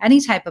be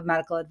any type of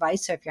medical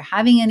advice. So if you're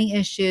having any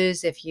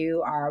issues, if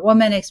you are a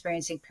woman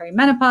experiencing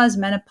perimenopause,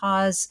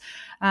 menopause,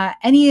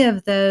 any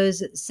of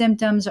those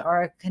symptoms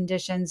or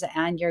conditions,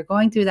 and you're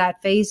going through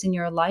that phase in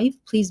your life,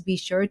 please be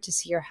sure to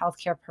see your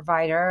healthcare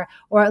provider,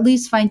 or at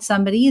least find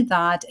somebody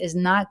that is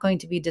not going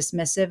to be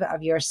dismissive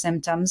of your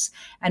symptoms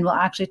and will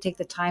actually take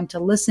the time to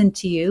listen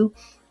to you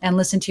and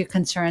listen to your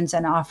concerns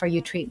and offer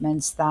you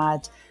treatments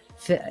that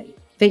fit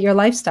your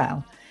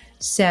lifestyle.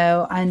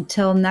 So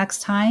until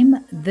next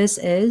time, this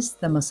is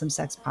the Muslim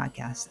Sex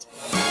Podcast.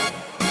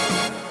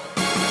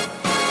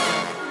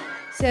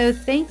 So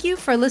thank you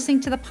for listening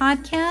to the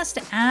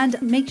podcast,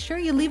 and make sure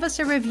you leave us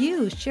a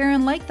review, share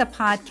and like the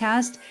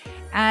podcast.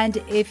 And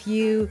if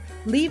you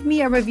leave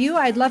me a review,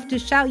 I'd love to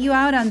shout you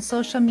out on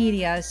social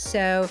media.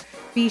 So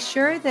be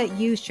sure that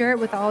you share it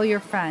with all your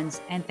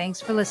friends. And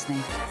thanks for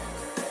listening.